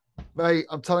 Mate,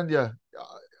 I'm telling you,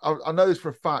 I know this for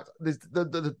a fact.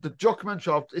 The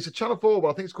documentary, it's a Channel 4, but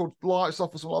I think it's called Lights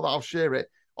Off or something like that. I'll share it.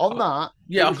 On that,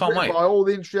 yeah, I can't wait. By all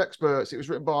the industry experts, it was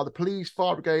written by the police,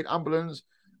 fire brigade, ambulance,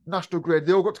 National Grid.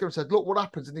 They all got together and said, look what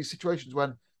happens in these situations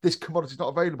when this commodity is not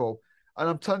available. And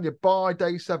I'm telling you, by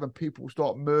day 7, people will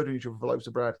start murdering each other for loaves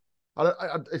of bread.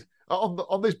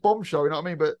 On this bombshell, you know what I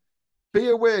mean? But be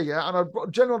aware, yeah. And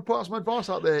I've generally put some advice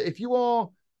out there. If you are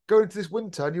going into this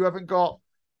winter and you haven't got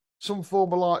some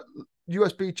form of like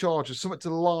USB chargers, something to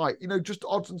light, you know, just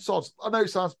odds and sods. I know it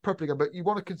sounds prepping, but you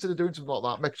want to consider doing something like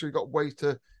that. Make sure you've got ways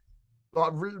to,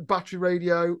 like, battery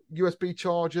radio, USB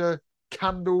charger,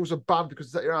 candles are bad because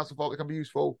it's at your house and they can be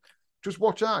useful. Just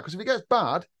watch out, because if it gets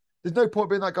bad, there's no point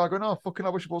being that guy going, oh, fucking, I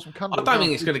wish I bought some candles. I don't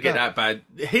think it's going to get that bad.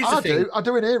 Here's the thing. I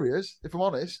do in areas, if I'm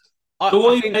honest.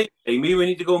 Amy, we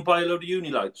need to go and buy a load of uni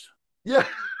lights. Yeah.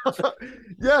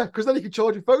 Yeah, because then you can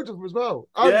charge your phones with them as well.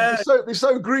 Yeah. They're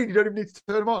so green, you don't even need to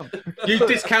turn them on. Use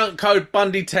discount code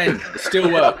Bundy10. It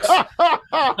still works.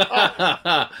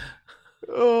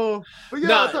 But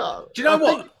yeah, do you know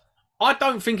what? I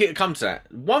don't think it'll come to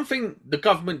that. One thing the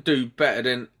government do better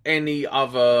than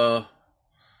anything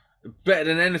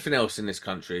else in this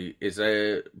country is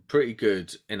they're pretty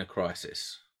good in a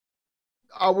crisis.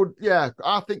 I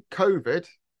think COVID,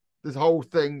 this whole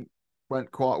thing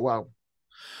went quite well.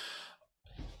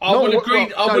 I will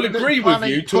agree with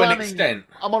you to an extent.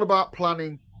 I'm on about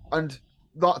planning and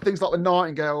things like the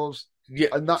Nightingales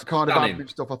and that kind of admin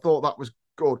stuff. I thought that was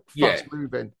good.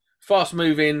 Fast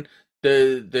moving.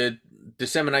 The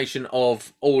dissemination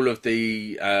of all of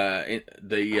the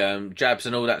jabs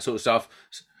and all that sort of stuff.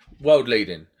 World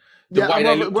leading. Whether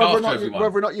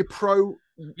or not you're pro.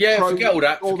 Forget all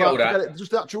that. Forget that.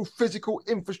 Just the actual physical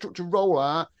infrastructure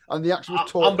rollout and the actual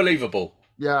talk. Unbelievable.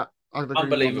 Yeah.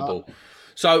 Unbelievable.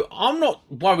 So I'm not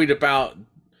worried about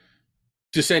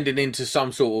descending into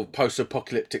some sort of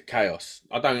post-apocalyptic chaos.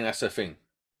 I don't think that's a thing.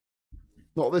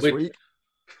 Not this week.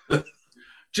 Do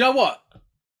you know what?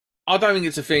 I don't think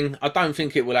it's a thing. I don't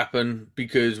think it will happen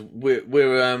because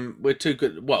we're too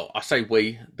good. Well, I say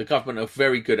we. The government are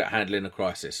very good at handling a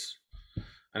crisis,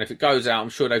 and if it goes out, I'm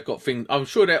sure they've got things. I'm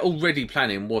sure they're already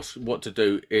planning what to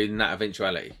do in that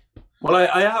eventuality. Well,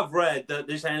 I have read that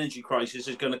this energy crisis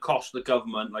is going to cost the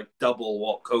government like double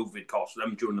what COVID cost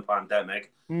them during the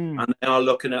pandemic, and they are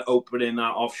looking at opening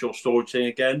that offshore storage thing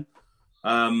again.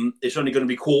 It's only going to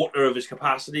be quarter of its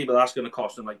capacity, but that's going to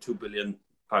cost them like £2 billion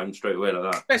straight away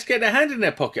like that. Let's get their hand in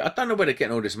their pocket. I don't know where they're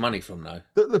getting all this money from, though.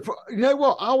 You know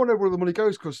what? I want to know where the money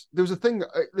goes because there was a thing.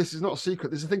 This is not a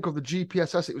secret. There's a thing called the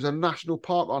GPSS. It was a national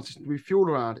pipeline system to refuel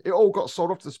around. It all got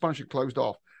sold off to the Spanish and closed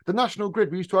off. The National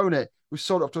Grid, we used to own it, was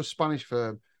sold off to a Spanish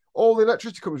firm. All the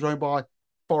electricity companies were owned by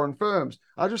foreign firms.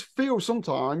 I just feel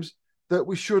sometimes that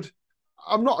we should.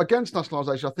 I'm not against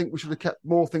nationalisation. I think we should have kept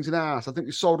more things in ours. I think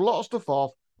we sold a lot of stuff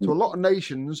off to a lot of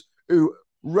nations who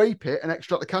rape it and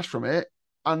extract the cash from it.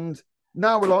 And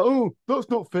now we're like, oh,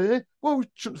 that's not fair. Well, we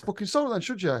shouldn't have fucking sold it then,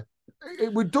 should you?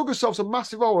 We dug ourselves a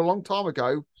massive hole a long time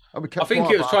ago. And we kept I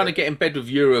think it was trying to get in bed with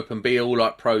Europe and be all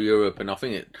like pro-Europe. And I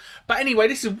think it. But anyway,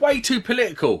 this is way too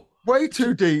political. Way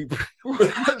too deep.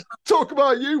 Let's talk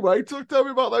about you, Wade. Tell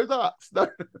me about those hats. No.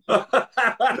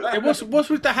 What's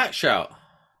with the hat shout?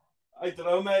 I don't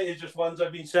know, mate. It's just ones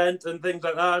I've been sent and things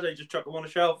like that. I just chuck them on a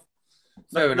shelf.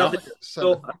 Fair enough.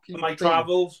 So, my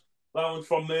travels. That one's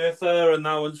from Merthyr and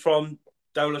that one's from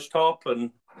Dowlish Top, and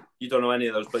you don't know any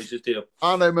of those places, do you?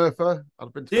 I know Merthyr.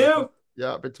 I've been to Merthyr. You?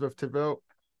 Yeah, I've been to Merthyr.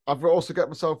 I've also got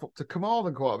myself up to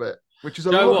Carmarthen quite a bit, which is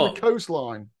a lovely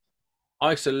coastline.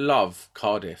 I used to love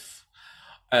Cardiff.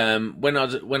 When I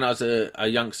was a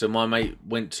youngster, my mate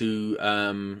went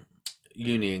to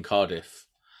uni in Cardiff,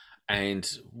 and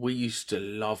we used to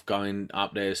love going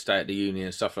up there, stay at the uni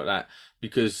and stuff like that.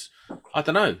 Because I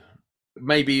don't know,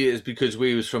 maybe it's because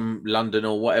we was from London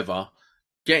or whatever.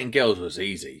 Getting girls was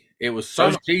easy. It was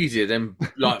so much easier than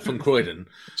like from Croydon.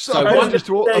 So apologies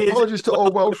to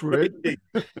all Welsh, really.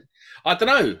 I don't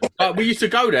know. We used to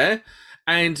go there,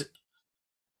 and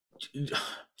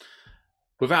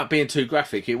without being too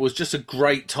graphic, it was just a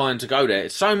great time to go there.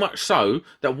 So much so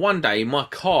that one day my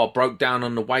car broke down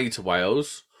on the way to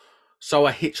Wales, so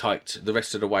I hitchhiked the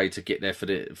rest of the way to get there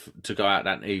to go out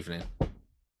that evening.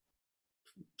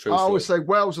 I always say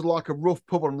Wales is like a rough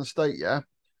pub on the estate, yeah?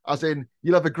 As in,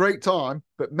 you'll have a great time,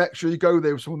 but make sure you go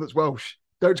there with someone that's Welsh.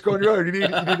 Don't just go on your own. You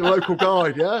need a local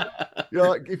guide, yeah?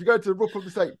 Like, if you go to the Rugby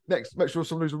Estate next, make sure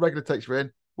someone who's a regular takes you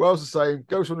in. Wales the same.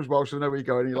 Go someone who's Welsh, so they know where you're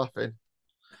going and you're laughing.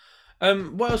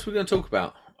 What else are we going to talk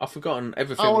about? I've forgotten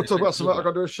everything. I want to talk about something. I've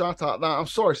got to do a shout out now. I'm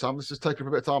sorry, Sam. This is taking a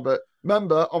bit of time, but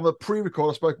remember on the pre-record,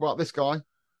 I spoke about this guy,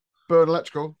 Burn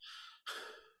Electrical.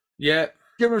 Yeah.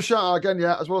 Give him a shout out again,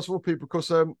 yeah, as well as other people,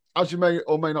 because as you may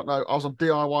or may not know, I was on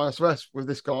DIY SOS with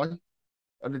this guy,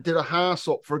 and they did a house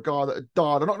up for a guy that had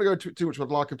died. I'm not going to go into it too much. I'd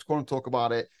like him to come on and talk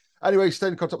about it. Anyway, he stayed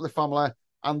in contact with the family,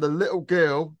 and the little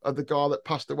girl of the guy that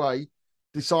passed away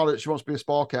decided that she wants to be a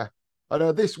sparker.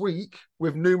 And this week,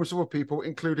 with numerous other people,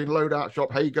 including Loadout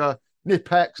Shop, Hager,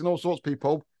 Nipex, and all sorts of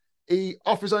people, he,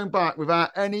 off his own back,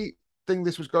 without anything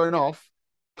this was going off,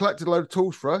 collected a load of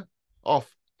tools for her.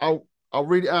 I'll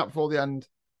read it out before the end.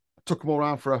 Took them all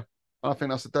around for her. And I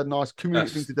think that's a dead nice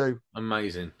community thing to do.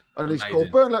 Amazing. And it's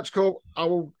called Burn Electrical. I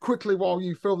will quickly, while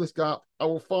you fill this gap, I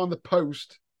will find the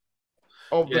post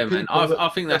of the people. Man. I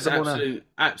think that's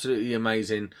absolutely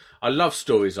amazing. I love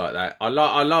stories like that. I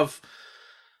love.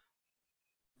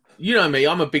 You know me.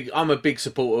 I'm a big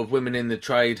supporter of women in the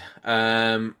trade,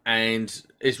 and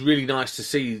it's really nice to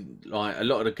see like a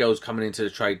lot of the girls coming into the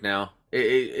trade now.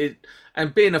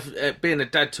 And being a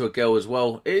dad to a girl as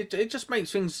well, it just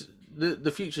makes things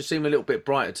the future seem a little bit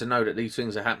brighter to know that these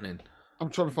things are happening. I'm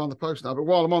trying to find the post now, but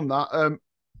while I'm on that,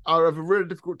 I have a really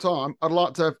difficult time. I'd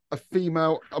like to have a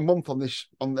female a month on this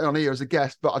on here as a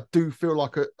guest, but I do feel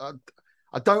like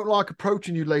I don't like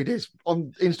approaching you ladies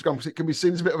on Instagram because it can be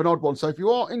seen as a bit of an odd one. So if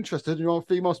you are interested and you're a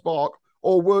female spark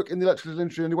or work in the electrical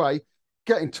industry anyway,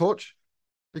 get in touch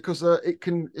because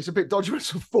it's a bit dodgy when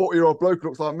some 40-year-old bloke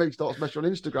looks like me starts messing on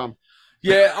Instagram.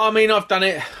 Yeah, I mean, I've done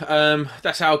it.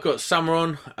 That's how I got Summer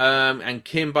on and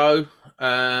Kimbo.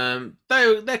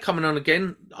 They're coming on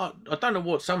again. I don't know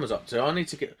what Summer's up to. I need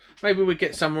to maybe we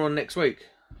get Summer on next week.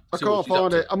 I can't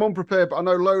find it. I'm unprepared, but I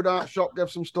know Loadout Shop gave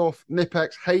some stuff.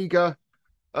 Nipex, Hager.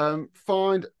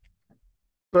 Find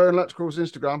Burn Electrical's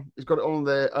Instagram. He's got it on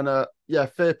there. And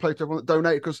fair play to everyone that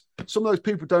donated because some of those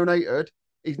people donated.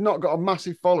 He's not got a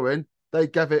massive following. They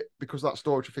gave it because of that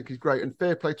story, which I think is great. And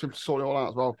fair play to him to sort it all out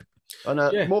as well.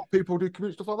 And more people do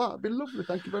community stuff like that. It'd be lovely.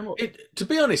 Thank you very much. To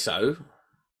be honest, though,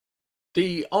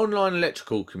 the online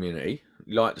electrical community,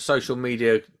 like the social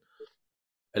media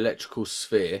electrical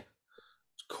sphere,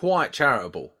 is quite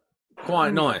charitable,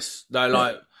 quite nice. They're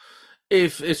like,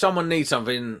 if someone needs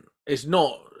something, it's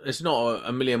not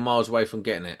a million miles away from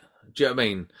getting it. Do you know what I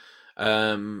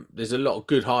mean? There's a lot of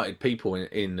good-hearted people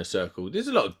in the circle. There's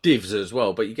a lot of divs as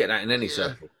well, but you get that in any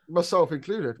circle. Myself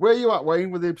included. Where are you at,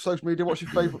 Wayne, with the social media? What's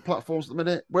your favourite platforms at the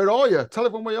minute? Where are you? Tell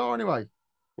everyone where you are anyway.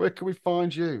 Where can we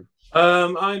find you?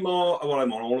 I'm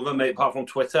on all of them, mate, apart from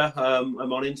Twitter. I'm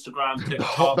on Instagram, TikTok. The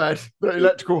hotbed, the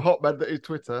electrical hotbed that is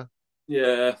Twitter.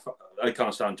 Yeah, I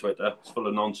can't stand Twitter. It's full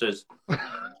of nonsense.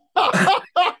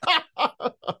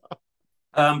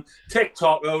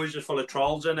 TikTok always just full of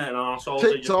trolls in it and arseholes.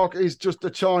 TikTok is just a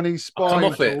Chinese spy. I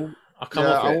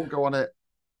won't go on it.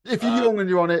 If you're young and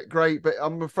you're on it, great. But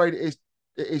I'm afraid it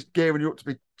is gearing you up to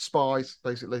be spies,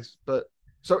 basically. But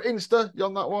so Insta, you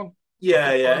on that one?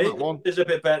 Yeah. It's a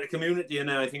bit better community, and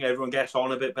I think everyone gets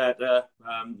on a bit better.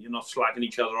 You're not slagging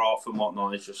each other off and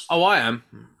whatnot. It's just I am.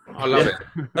 I love it.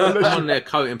 I'm on there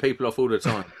coating people off all the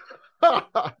time.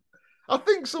 I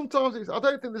think sometimes I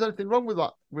don't think there's anything wrong with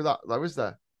that though, is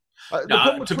there?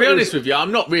 No, to be honest with you,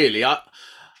 I'm not really.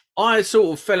 I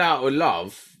sort of fell out of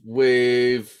love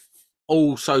with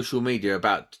all social media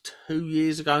about 2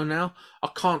 years ago now. I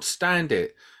can't stand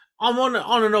it. I'm on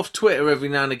and off Twitter every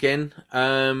now and again,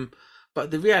 but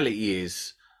the reality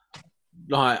is,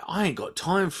 like, I ain't got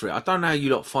time for it. I don't know how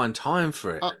you lot find time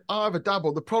for it. I have a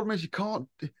dabble. The problem is you can't.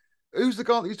 Who's the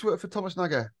guy that used to work for Thomas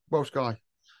Nagger? Welsh guy.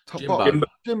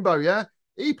 Jimbo, yeah.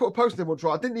 He put a post in one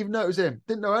try. I didn't even know it was him.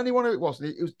 Didn't know anyone who it was.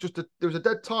 It was just there was a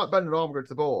dead tight bend and arm going to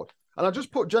the board. And I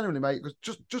just put genuinely, mate, because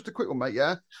just a quick one, mate,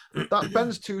 yeah. That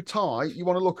bend's too tight. You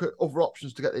want to look at other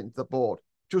options to get into the board.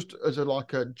 Just as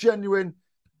a genuine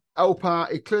help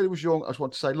out. He clearly was young. I just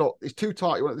want to say, look, it's too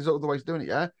tight. There's other ways of doing it,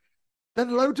 yeah.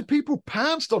 Then loads of people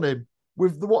pounced on him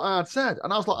with what I had said.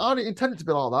 And I was like, I didn't intend it to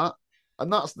be like that.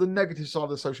 And that's the negative side of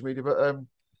the social media. But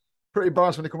pretty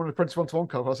embarrassed when he come on the Apprentice 1-to-1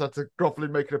 cover. I had to grovel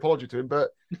and make an apology to him. But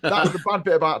that's the bad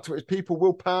bit about it is people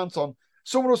will pounce on.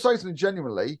 Someone will say something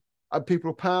genuinely and people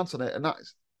will pounce on it. And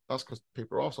that's because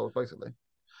people are arseholes, basically.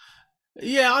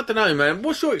 Yeah, I don't know, man.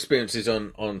 What's your experiences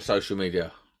on social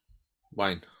media,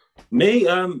 Wayne? Me,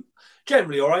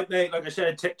 generally all right, mate. Like I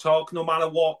said, TikTok. No matter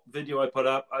what video I put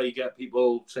up, I get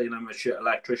people saying I'm a shit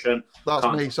electrician. That's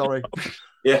Can't- me. Sorry.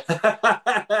 Yeah.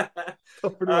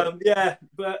 Toughen up. Yeah,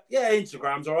 but yeah,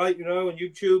 Instagram's all right, and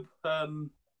YouTube.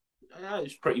 Yeah,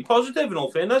 it's pretty positive in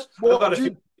all fairness. I've got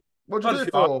What do you do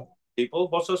it for? people.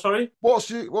 What's that? Sorry. What's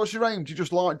your aim? Do you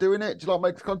just like doing it? Do you like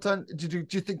making content? Do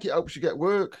you think it helps you get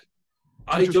work?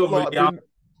 I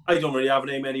don't really have an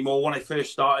aim anymore. When I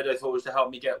first started, I thought it was to help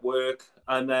me get work,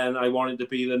 and then I wanted to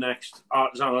be the next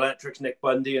Artisan Electrics Nick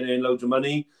Bundy and earn loads of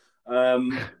money.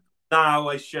 Now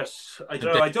it's just I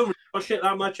don't know. I don't really push it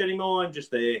that much anymore. I'm just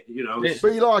there,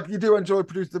 But you do enjoy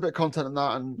producing a bit of content and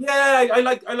that, and yeah, I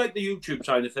like the YouTube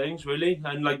side of things really,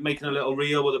 and like making a little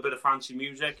reel with a bit of fancy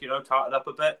music, tarted up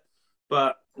a bit.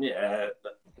 But yeah,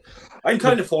 I'm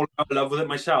kind of falling out of love with it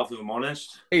myself, if I'm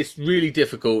honest. It's really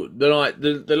difficult.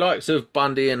 The likes of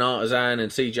Bundy and Artisan and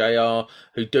CJR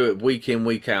who do it week in,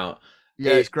 week out.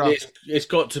 yeah, it's great. It's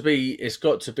got to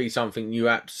be something you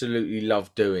absolutely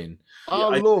love doing.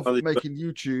 I love making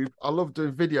YouTube. I love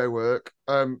doing video work,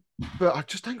 but I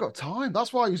just ain't got time.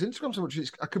 That's why I use Instagram so much.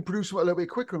 I can produce something a little bit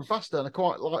quicker and faster, and I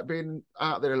quite like being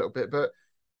out there a little bit. But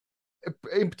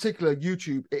in particular,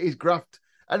 YouTube, it is graft.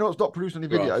 Anyone that's not producing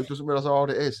any videos doesn't realise how hard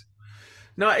it is.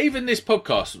 Now, even this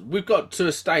podcast, we've got to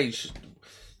a stage.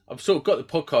 I've sort of got the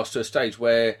podcast to a stage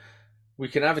where we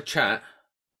can have a chat,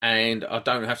 and I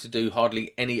don't have to do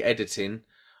hardly any editing.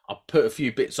 I put a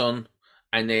few bits on,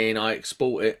 and then I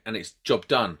export it, and it's job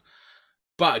done.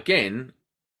 But again,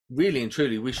 really and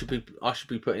truly, I should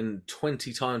be putting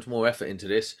 20 times more effort into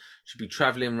this. Should be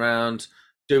travelling around,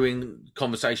 doing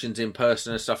conversations in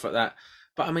person and stuff like that.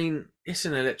 But I mean, it's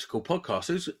an electrical podcast.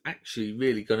 Who's actually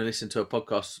really going to listen to a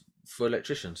podcast for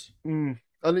electricians? And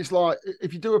it's like,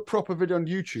 if you do a proper video on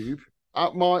YouTube,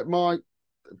 my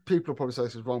people will probably say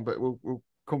this is wrong, but we'll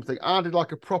come to think. I did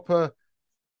like a proper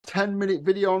 10-minute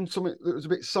video on something that was a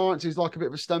bit sciencey, like a bit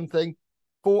of a STEM thing.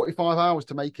 45 hours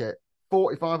to make it.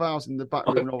 45 hours in the back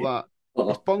room and all that.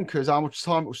 It's bonkers how much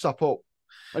time it will sap up.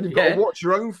 And you've got to watch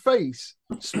your own face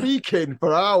speaking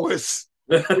for hours.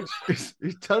 It's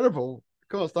terrible.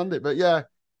 I can't stand it. But yeah,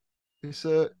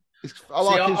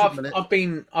 I've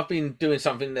been doing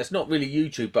something that's not really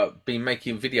YouTube, but been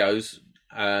making videos.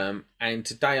 And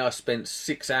today I spent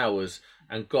 6 hours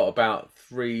and got about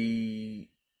I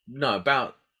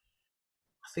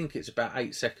think it's about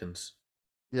 8 seconds.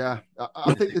 Yeah,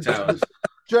 I think the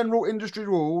general industry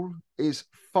rule is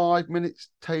 5 minutes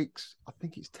takes, I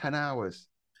think it's 10 hours.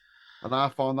 And I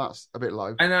find that's a bit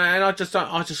low. And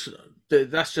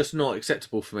that's just not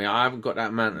acceptable for me. I haven't got that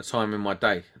amount of time in my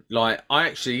day. Like, I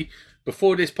actually,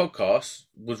 before this podcast,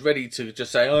 was ready to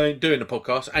just say, I ain't doing a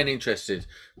podcast, ain't interested.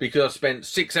 Because I spent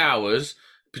 6 hours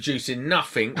producing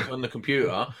nothing on the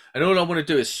computer, and all I want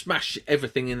to do is smash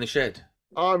everything in the shed.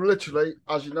 I'm literally,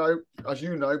 as you know, but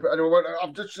anyway,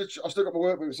 I've still got my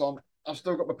work boots on. I've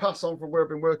still got my pass on from where I've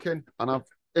been working, and I've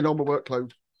in all my work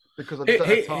clothes because I just don't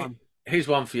have time. Here's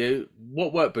one for you.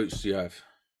 What work boots do you have?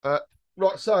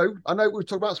 Right, so I know we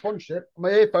talked about sponsorship. My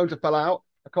earphones have fell out.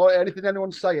 I can't hear anything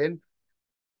anyone's saying.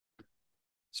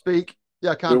 Speak.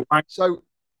 Yeah, I can. So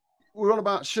we're on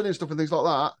about shilling stuff and things like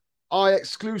that. I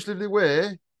exclusively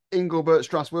wear Engelbert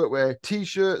Strass workwear,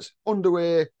 t-shirts,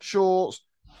 underwear, shorts,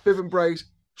 bib and brace,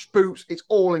 boots. It's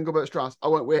all Engelbert Strass. I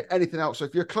won't wear anything else. So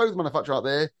if you're a clothes manufacturer out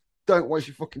there, don't waste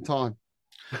your fucking time.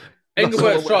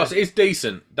 Engelbert Strass is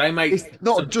decent. They make it's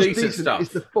not some just decent stuff.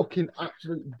 It's the fucking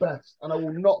absolute best, and I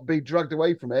will not be dragged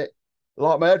away from it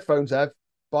like my headphones have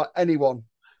by anyone.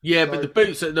 Yeah, so, but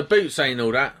the boots ain't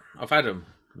all that. I've had them.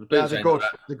 Yeah, they're good.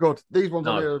 They're good. These ones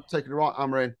on here are taking the right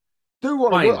hammer in. Do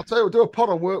one. I'll tell you, do a pod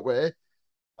on workwear,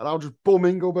 and I'll just bum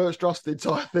Engelbert Strass the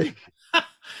entire thing.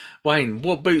 Wayne,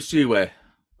 what boots do you wear?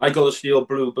 I got the steel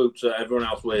blue boots that everyone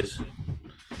else wears.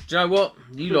 Do you know what?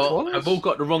 You lot have all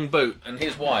got the wrong boot, and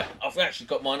here's why. I've actually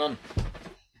got mine on.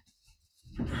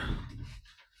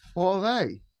 What are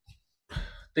they?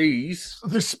 These.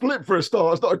 They're split for a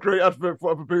start. It's not a great advert for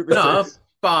whatever boot this is.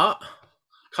 But,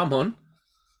 come on.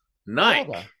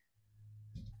 Nike.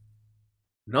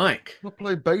 Nike. I'm not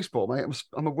playing baseball, mate.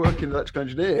 I'm a working electrical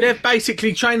engineer. They're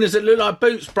basically trainers that look like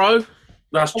boots, bro.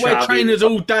 I wear trainers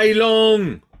all day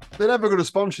long. They're never going to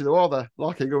sponsor you, though, are they?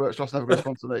 Like Engelbert Strass never going to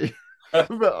sponsor me.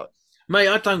 Mate,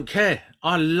 I don't care.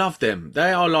 I love them.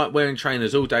 They are like wearing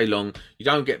trainers all day long. You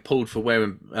don't get pulled for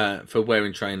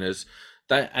wearing trainers.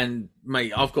 And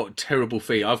mate, I've got terrible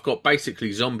feet. I've got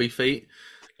basically zombie feet.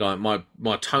 Like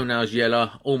my toenails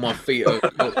yellow. All my feet are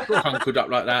crunkled up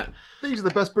like that. These are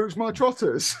the best boots, my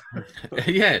trotters.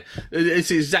 Yeah, it's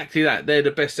exactly that. They're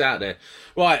the best out there.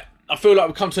 Right, I feel like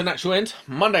we've come to a natural end.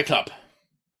 Monday Club.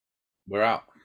 We're out.